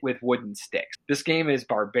hit with wooden sticks. This game is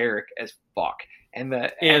barbaric as fuck. And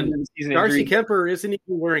Darcy Kemper isn't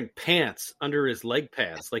even wearing pants under his leg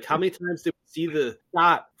pads. Like, how many times did we see the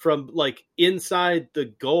shot from like inside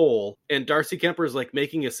the goal and Darcy Kemper is like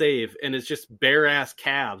making a save and it's just bare ass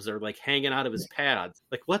calves are like hanging out of his pads?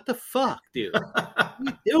 Like, what the fuck, dude? What are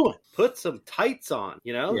you doing? Put some tights on,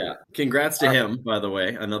 Yeah. Congrats to him, by the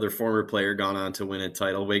way. Another former player gone on to win a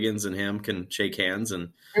title. Wiggins and him can shake hands, and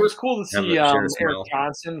it was cool to see Eric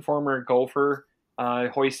Johnson, former Gopher,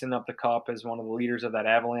 hoisting up the cup as one of the leaders of that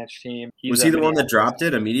Avalanche team. Was he the one that dropped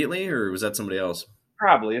it immediately, or was that somebody else?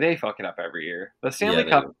 Probably. They fuck it up every year. The Stanley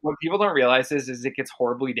Cup, what people don't realize is it gets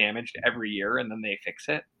horribly damaged every year, and then they fix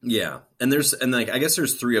it. Yeah, and I guess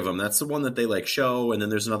there's 3 of them. That's the one that they like show, and then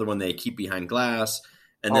there's another one they keep behind glass.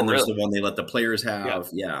 And then there's the one they let the players have.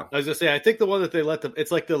 Yeah. I was going to say, I think the one that they let them,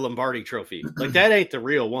 it's like the Lombardi trophy. Like, that ain't the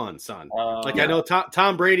real one, son. I know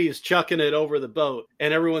Tom Brady is chucking it over the boat,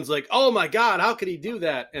 and everyone's like, oh my God, how could he do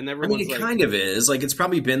that? And everyone's it kind of is. Like, it's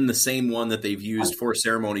probably been the same one that they've used for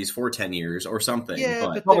ceremonies for 10 years or something. Yeah,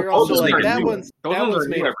 but they're also like, that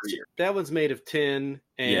one's made of tin.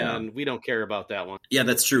 And we don't care about that one. Yeah,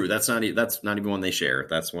 that's true. That's not even one they share.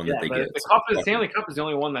 That's one that they get. The Stanley Cup is the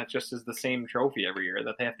only one that just is the same trophy every year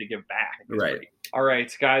that they have to give back. Right. All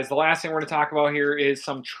right, guys. The last thing we're going to talk about here is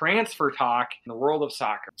some transfer talk in the world of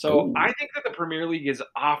soccer. So I think that the Premier League is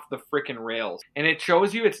off the frickin' rails, and it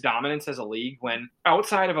shows you its dominance as a league when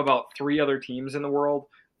outside of about 3 other teams in the world,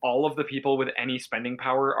 all of the people with any spending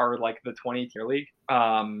power are like the 20 tier league,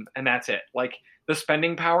 and that's it. Like the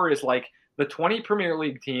spending power is like the 20 Premier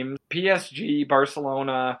League teams, PSG,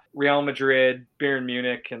 Barcelona, Real Madrid, Bayern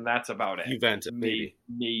Munich, and that's about it. Juventus,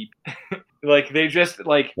 maybe. Like, they just,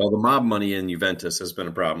 like... Well, the mob money in Juventus has been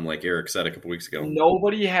a problem, like Eric said a couple weeks ago.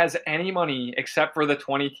 Nobody has any money except for the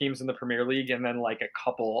 20 teams in the Premier League and then, like, a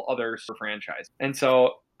couple other franchises. And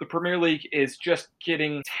so the Premier League is just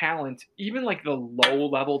getting talent. Even, like, the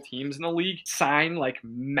low-level teams in the league sign, like,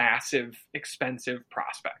 massive, expensive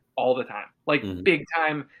prospects all the time. Like, big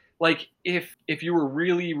time... Like, if you were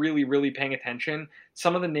really, really, really paying attention,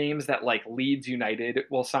 some of the names that, like, Leeds United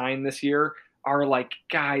will sign this year are, like,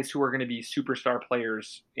 guys who are going to be superstar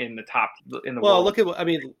players in the top in the world. Well,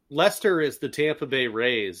 Leicester is the Tampa Bay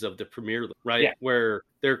Rays of the Premier League, right? Yeah. Where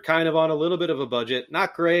they're kind of on a little bit of a budget.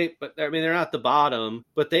 Not great, but, they're not the bottom.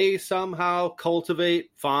 But they somehow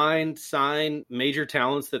cultivate, sign major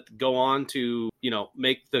talents that go on to,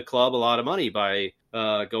 make the club a lot of money by...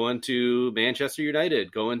 going to Manchester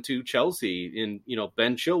United, going to Chelsea in,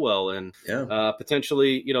 Ben Chilwell and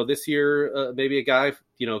potentially, this year, maybe a guy,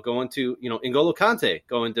 going to, N'Golo Kante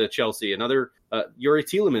going to Chelsea, another Yuri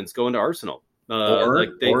Tielemans going to Arsenal.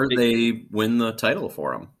 They win the title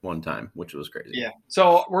for them one time, which was crazy. Yeah.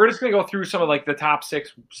 So we're just going to go through some of like the top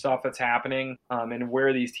 6 stuff that's happening and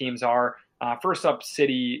where these teams are. First up,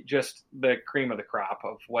 City, just the cream of the crop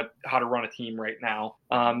of how to run a team right now.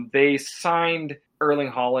 They signed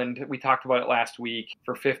Erling Haaland. We talked about it last week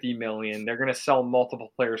for $50 million. They're going to sell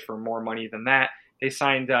multiple players for more money than that. They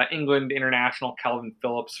signed England international Calvin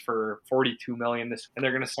Phillips for $42 million, and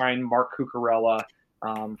they're going to sign Mark Cucurella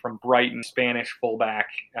from Brighton, Spanish fullback,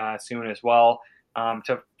 soon as well,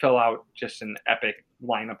 to fill out just an epic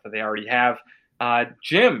lineup that they already have.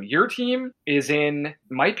 Jim, your team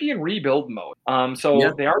might be in rebuild mode. They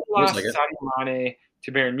already lost Sadio Mane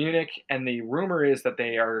to Bayern Munich, and the rumor is that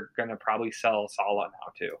they are going to probably sell Salah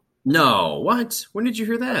now too. No, what? When did you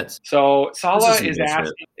hear that? So Salah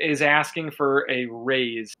is asking for a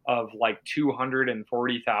raise of like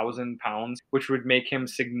 £240,000, which would make him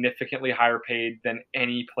significantly higher paid than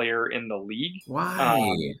any player in the league.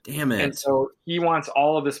 Why? Damn it. And so he wants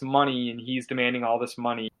all of this money, and he's demanding all this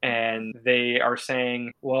money. And they are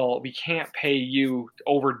saying, well, we can't pay you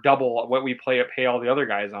over double what we pay all the other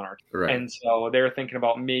guys on our team. Right. And so they're thinking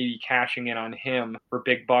about maybe cashing in on him for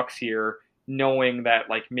big bucks here, knowing that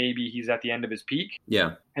like maybe he's at the end of his peak.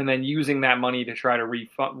 Yeah. And then using that money to try to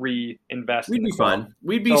reinvest. We'd be fine.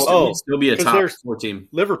 We'd So- still be a 'cause top there's- 4 team.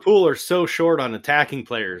 Liverpool are so short on attacking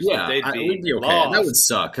players. Yeah, that we'd be okay. lost. That would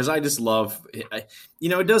suck because I just love,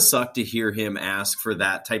 it does suck to hear him ask for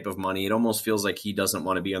that type of money. It almost feels like he doesn't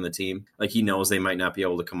want to be on the team. Like he knows they might not be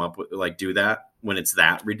able to come up with do that when it's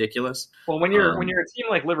that ridiculous. Well, when you're a team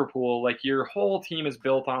like Liverpool, like your whole team is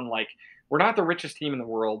built on like, we're not the richest team in the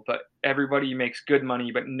world, but everybody makes good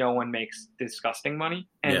money, but no one makes disgusting money.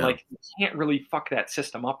 And Yeah. like, you can't really fuck that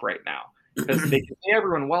system up right now because they can pay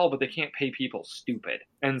everyone well, but they can't pay people stupid.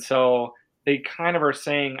 And so they kind of are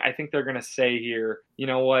saying, I think they're going to say here, you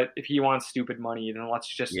know what, if he wants stupid money, then let's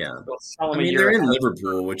just sell him a year. They're in ahead.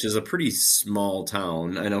 Liverpool, which is a pretty small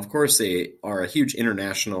town. And of course, they are a huge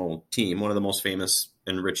international team, one of the most famous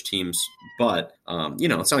and rich teams. But,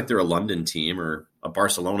 it's not like they're a London team or a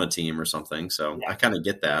Barcelona team or something. So I kind of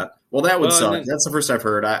get that. Well, that would suck. That's the first I've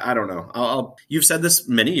heard. I don't know. You've said this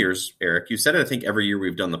many years, Eric. You've said it, I think, every year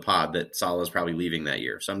we've done the pod that Salah's probably leaving that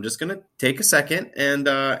year. So I'm just going to take a second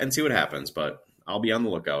and see what happens. But I'll be on the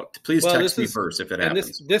lookout. Please text me first if it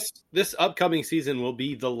happens. This upcoming season will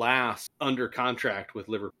be the last under contract with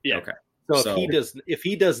Liverpool. Yeah. Okay. So if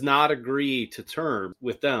he does not agree to terms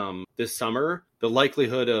with them this summer, the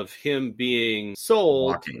likelihood of him being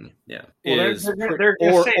sold Walking. Yeah. is they're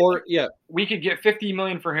gonna say, yeah. we could get $50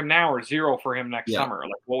 million for him now or zero for him next Yeah. summer.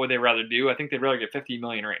 Like, what would they rather do? I think they'd rather get $50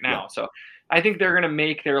 million right now. Yeah. So I think they're going to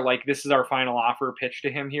make their, like, this is our final offer pitch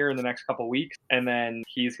to him here in the next couple of weeks. And then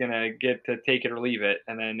he's going to get to take it or leave it.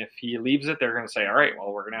 And then if he leaves it, they're going to say, all right,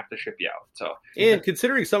 well, we're going to have to ship you out. So, And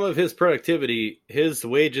considering some of his productivity, his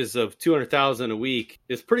wages of $200,000 a week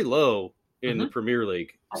is pretty low in the Premier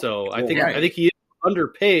League. So I think he is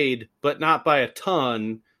underpaid, but not by a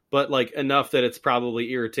ton, but like enough that it's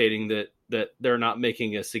probably irritating that they're not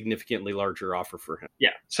making a significantly larger offer for him.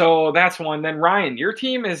 yeah. So that's one. Then Ryan, your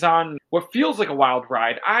team is on what feels like a wild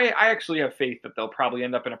ride. I actually have faith that they'll probably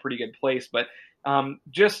end up in a pretty good place, but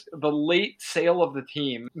just the late sale of the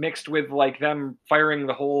team mixed with like them firing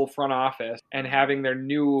the whole front office and having their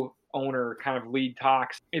new owner kind of lead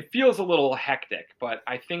talks, it feels a little hectic, but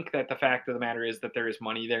I think that the fact of the matter is that there is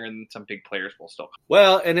money there and some big players will still come.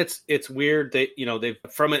 Well, and it's weird. They've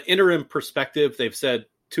from an interim perspective, they've said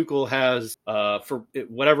Tuchel has, for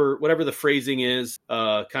whatever the phrasing is,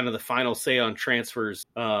 kind of the final say on transfers,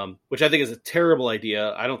 which I think is a terrible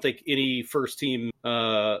idea. I don't think any first team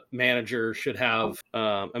manager should have.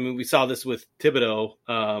 We saw this with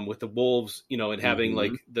Thibodeau, with the Wolves, and having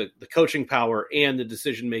like the coaching power and the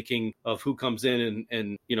decision making of who comes in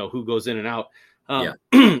and who goes in and out. I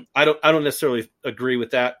don't necessarily agree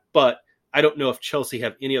with that, but I don't know if Chelsea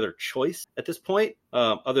have any other choice at this point,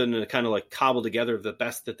 other than to kind of like cobble together the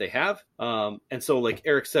best that they have. And so, like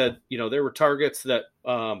Eric said, there were targets that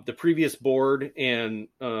the previous board and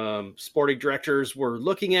sporting directors were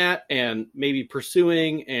looking at and maybe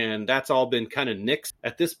pursuing, and that's all been kind of nixed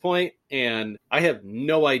at this point. And I have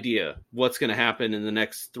no idea what's going to happen in the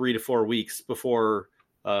next 3 to 4 weeks before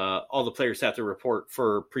all the players have to report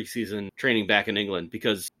for preseason training back in England,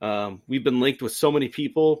 because we've been linked with so many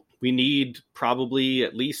people. We need probably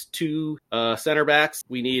at least 2 center backs.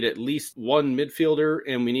 We need at least 1 midfielder,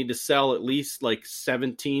 and we need to sell at least like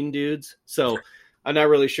 17 dudes. So I'm not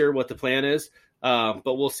really sure what the plan is, but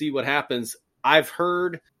we'll see what happens. I've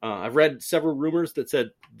read several rumors that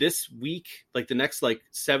said this week, like the next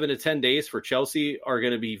 7 to 10 days for Chelsea are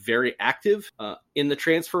going to be very active in the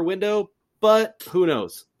transfer window. But who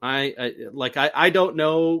knows? I don't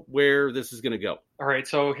know where this is going to go. All right,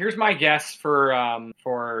 so here's my guess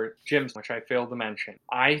for Jim's, which I failed to mention.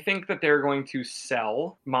 I think that they're going to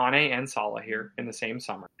sell Mane and Salah here in the same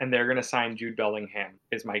summer, and they're going to sign Jude Bellingham.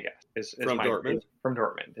 Is my guess. From Dortmund. From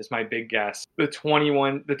Dortmund is my big guess. The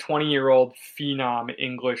 20-year-old phenom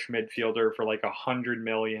English midfielder for like $100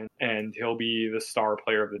 million, and he'll be the star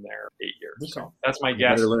player of the next 8 years. Okay. So that's my You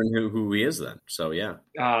guess. better learn who he is then. So yeah.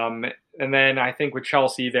 And then I think with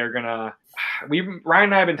Chelsea, they're gonna. Ryan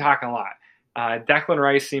and I have been talking a lot. Declan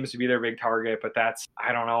Rice seems to be their big target, but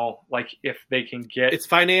I don't know, like if they can get. It's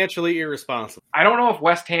financially irresponsible. I don't know if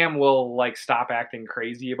West Ham will like stop acting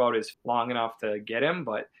crazy about his long enough to get him,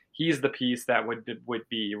 but he's the piece that would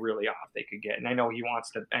be really off they could get, and I know he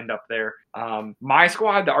wants to end up there. My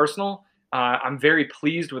squad, the Arsenal. I'm very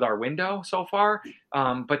pleased with our window so far,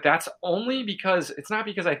 but that's only because it's not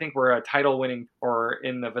because I think we're a title winning or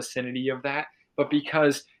in the vicinity of that, but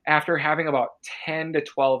because after having about 10 to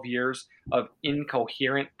 12 years of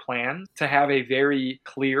incoherent plans, to have a very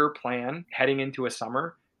clear plan heading into a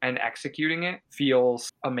summer and executing it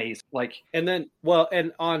feels amazing. Like, and then,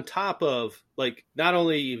 and on top of, like, not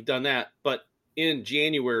only you've done that, but in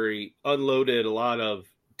January unloaded a lot of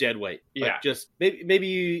dead weight. Yeah. Like, just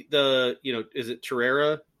maybe the, is it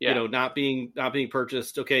Torreira? Yeah. Not being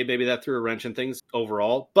purchased. Okay, maybe that threw a wrench in things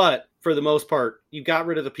overall, but for the most part, you got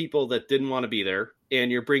rid of the people that didn't want to be there, and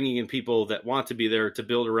you're bringing in people that want to be there to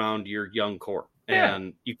build around your young core. Yeah.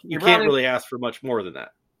 And you can't really ask for much more than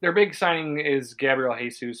that. Their big signing is Gabriel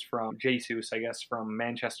Jesus, I guess, from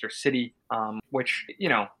Manchester City, which,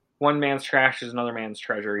 one man's trash is another man's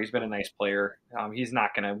treasure. He's been a nice player. He's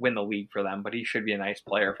not going to win the league for them, but he should be a nice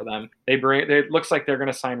player for them. It looks like they're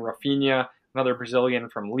going to sign Rafinha, another Brazilian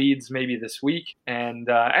from Leeds, maybe this week. And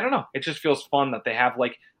I don't know. It just feels fun that they have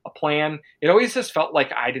like a plan. It always just felt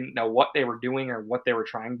like I didn't know what they were doing or what they were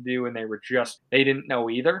trying to do, and they didn't know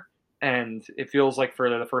either. And it feels like for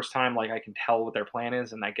the first time, like I can tell what their plan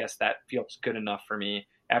is, and I guess that feels good enough for me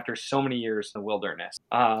after so many years in the wilderness.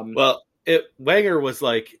 Wenger was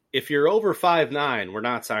like, if you're over 5'9", we're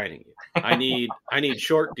not signing you. I need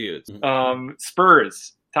short dudes.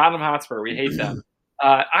 Spurs, Tottenham Hotspur, we hate them.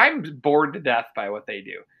 I'm bored to death by what they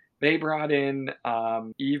do. They brought in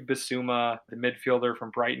Yves Bissouma, the midfielder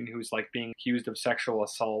from Brighton, who's like being accused of sexual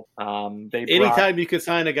assault. Anytime you could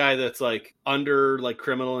sign a guy that's like under like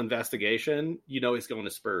criminal investigation, he's going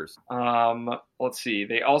to Spurs. Let's see.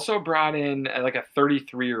 They also brought in like a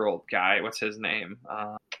 33-year-old guy. What's his name?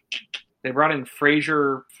 They brought in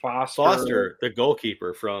Fraser Foster, the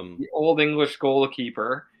goalkeeper from the Old English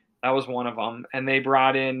goalkeeper. That was one of them, and they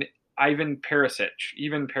brought in Ivan Perisic,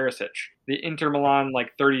 the Inter Milan,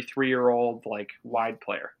 like 33-year-old, like wide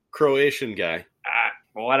player. Croatian guy.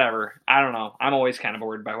 Whatever. I don't know. I'm always kind of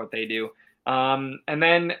bored by what they do. And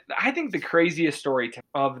then I think the craziest story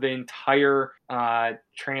of the entire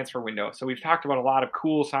transfer window. So we've talked about a lot of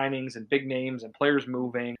cool signings and big names and players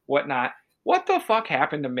moving, whatnot. What the fuck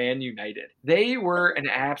happened to Man United? They were an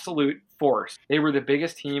absolute force. They were the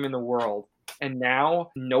biggest team in the world. And now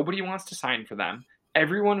nobody wants to sign for them.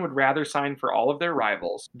 Everyone would rather sign for all of their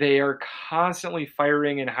rivals. They are constantly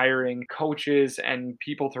firing and hiring coaches and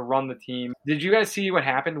people to run the team. Did you guys see what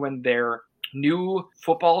happened when their new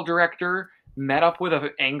football director met up with an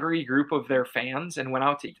angry group of their fans and went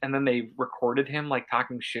out and then they recorded him like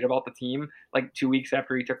talking shit about the team like 2 weeks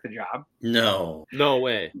after he took the job? No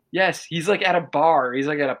way. Yes, he's like at a bar, he's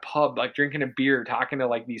like at a pub, like drinking a beer, talking to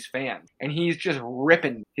like these fans, and he's just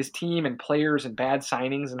ripping his team and players and bad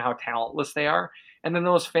signings and how talentless they are. And then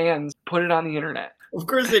those fans put it on the internet. Of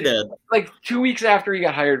course they did. Like 2 weeks after he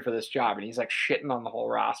got hired for this job, and he's like shitting on the whole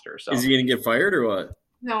roster. So is he going to get fired or what?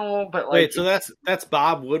 No, but like, wait, so that's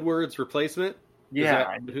Bob Woodward's replacement?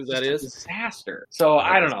 Yeah, who that is? Disaster. So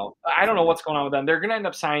I don't know. I don't know what's going on with them. They're going to end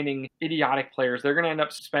up signing idiotic players. They're going to end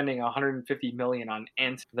up spending $150 million on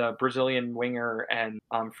Ent, the Brazilian winger, and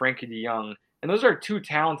Frankie De Jong. And those are two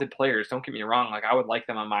talented players. Don't get me wrong. Like I would like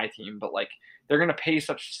them on my team, but like they're going to pay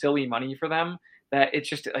such silly money for them that it's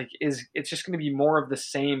just like it's just going to be more of the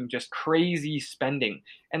same, just crazy spending.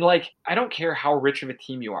 And like I don't care how rich of a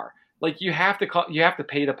team you are. Like you have to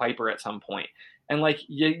pay the piper at some point. And like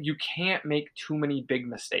you can't make too many big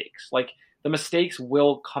mistakes. Like the mistakes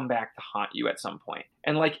will come back to haunt you at some point.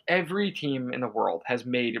 And like every team in the world has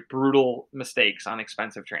made brutal mistakes on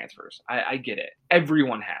expensive transfers. I get it.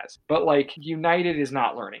 Everyone has. But like United is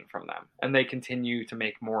not learning from them. And they continue to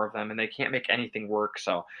make more of them and they can't make anything work.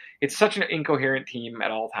 So it's such an incoherent team at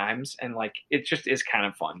all times. And like it just is kind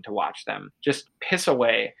of fun to watch them just piss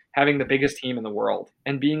away having the biggest team in the world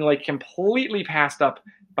and being like completely passed up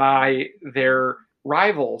by their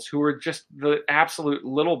rivals who were just the absolute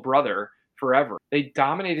little brother forever. They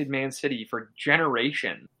dominated Man City for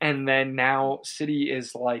generations. And then now City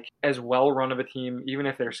is like as well run of a team, even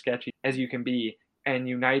if they're sketchy, as you can be. And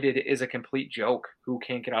United is a complete joke who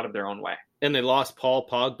can't get out of their own way. And they lost Paul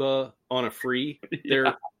Pogba on a free.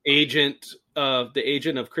 Their agent, the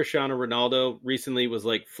agent of Cristiano Ronaldo recently was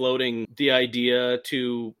like floating the idea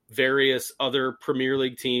to various other Premier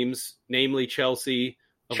League teams, namely Chelsea.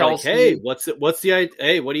 Like, hey, what's the idea?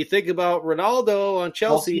 Hey, what do you think about Ronaldo on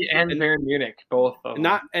Chelsea and Bayern Munich, both of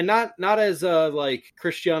them? Not as like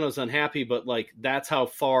Cristiano's unhappy, but like that's how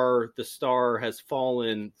far the star has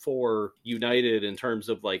fallen for United in terms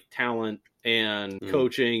of like talent and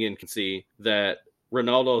coaching, and can see that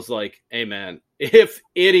Ronaldo's like, hey man, if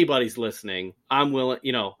anybody's listening, I'm willing.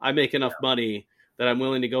 I make enough money that I'm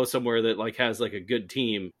willing to go somewhere that like has like a good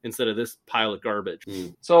team instead of this pile of garbage.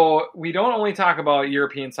 So we don't only talk about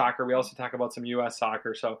European soccer, we also talk about some US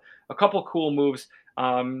soccer. So a couple cool moves.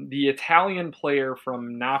 The Italian player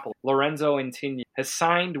from Napoli, Lorenzo Insigne, has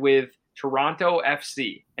signed with Toronto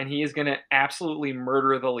FC, and he is going to absolutely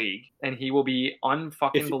murder the league, and he will be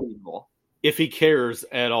unfucking believable. If he cares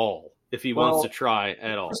at all. If he wants to try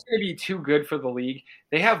at all. It's going to be too good for the league.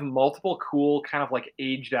 They have multiple cool, kind of like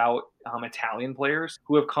aged out Italian players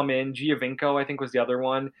who have come in. Giovinco, I think, was the other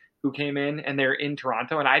one who came in, and they're in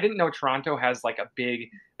Toronto. And I didn't know Toronto has like a big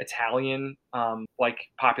Italian like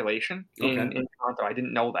population in Toronto. I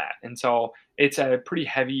didn't know that. And so it's a pretty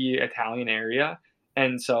heavy Italian area.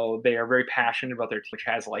 And so they are very passionate about their team, which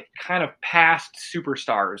has like kind of past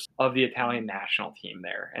superstars of the Italian national team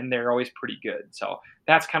there. And they're always pretty good. So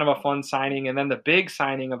that's kind of a fun signing. And then the big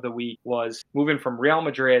signing of the week was moving from Real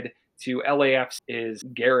Madrid to LAFC is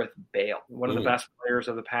Gareth Bale, one of the best players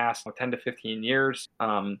of the past 10 to 15 years.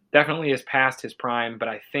 Definitely has passed his prime, but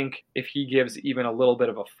I think if he gives even a little bit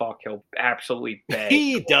of a fuck, he'll absolutely beg.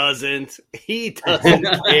 He doesn't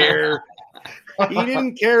care. He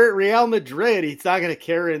didn't care at Real Madrid. He's not going to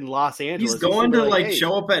care in Los Angeles. He's going to like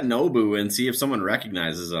show up at Nobu and see if someone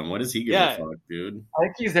recognizes him. What does he give a fuck, dude? I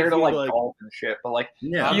think he's there to like golf and shit, but like,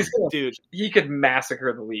 dude, he could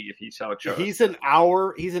massacre the league if he so chose. He's an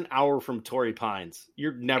hour from Torrey Pines.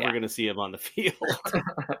 You're never going to see him on the field.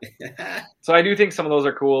 So I do think some of those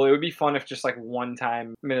are cool. It would be fun if just like one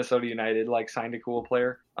time Minnesota United like signed a cool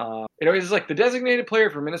player. It always like the designated player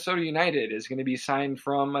for Minnesota United is going to be signed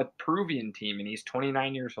from a Peruvian team, and he's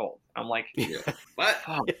 29 years old. I'm like, what?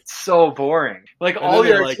 Oh, it's so boring. Like all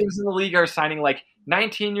the other teams in the league are signing like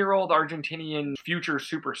 19-year-old Argentinian future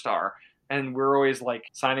superstar, and we're always like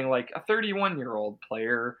signing like a 31-year-old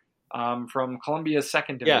player from Colombia's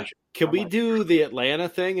second division. Yeah. Can we do the Atlanta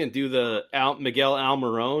thing and do the Miguel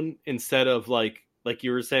Almiron instead of like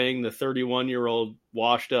you were saying, the 31-year-old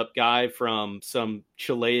washed up guy from some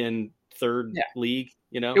Chilean third league,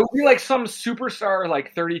 you know? It would be like some superstar,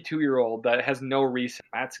 like 32-year-old that has no reason.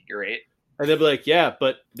 That's great. And they'd be like, yeah,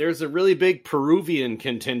 but there's a really big Peruvian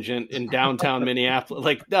contingent in downtown Minneapolis.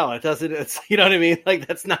 Like, no, it doesn't. It's, you know what I mean? Like,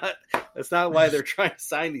 that's not why they're trying to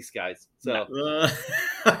sign these guys. So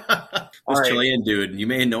this Chilean dude, you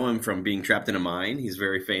may know him from being trapped in a mine. He's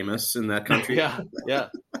very famous in that country. Yeah.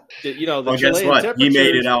 You know, the guess what? He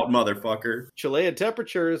made it out, motherfucker. Chilean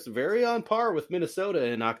temperatures very on par with Minnesota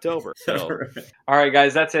in October. So, all right,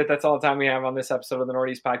 guys, that's it. That's all the time we have on this episode of the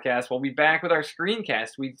Northeast Podcast. We'll be back with our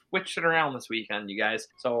screencast. We switched it around this weekend, you guys.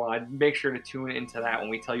 So make sure to tune into that when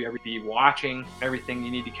we tell you be watching everything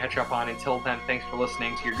you need to catch up on. Until then, thanks for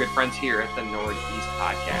listening to your good friends here at the Northeast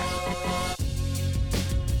Podcast.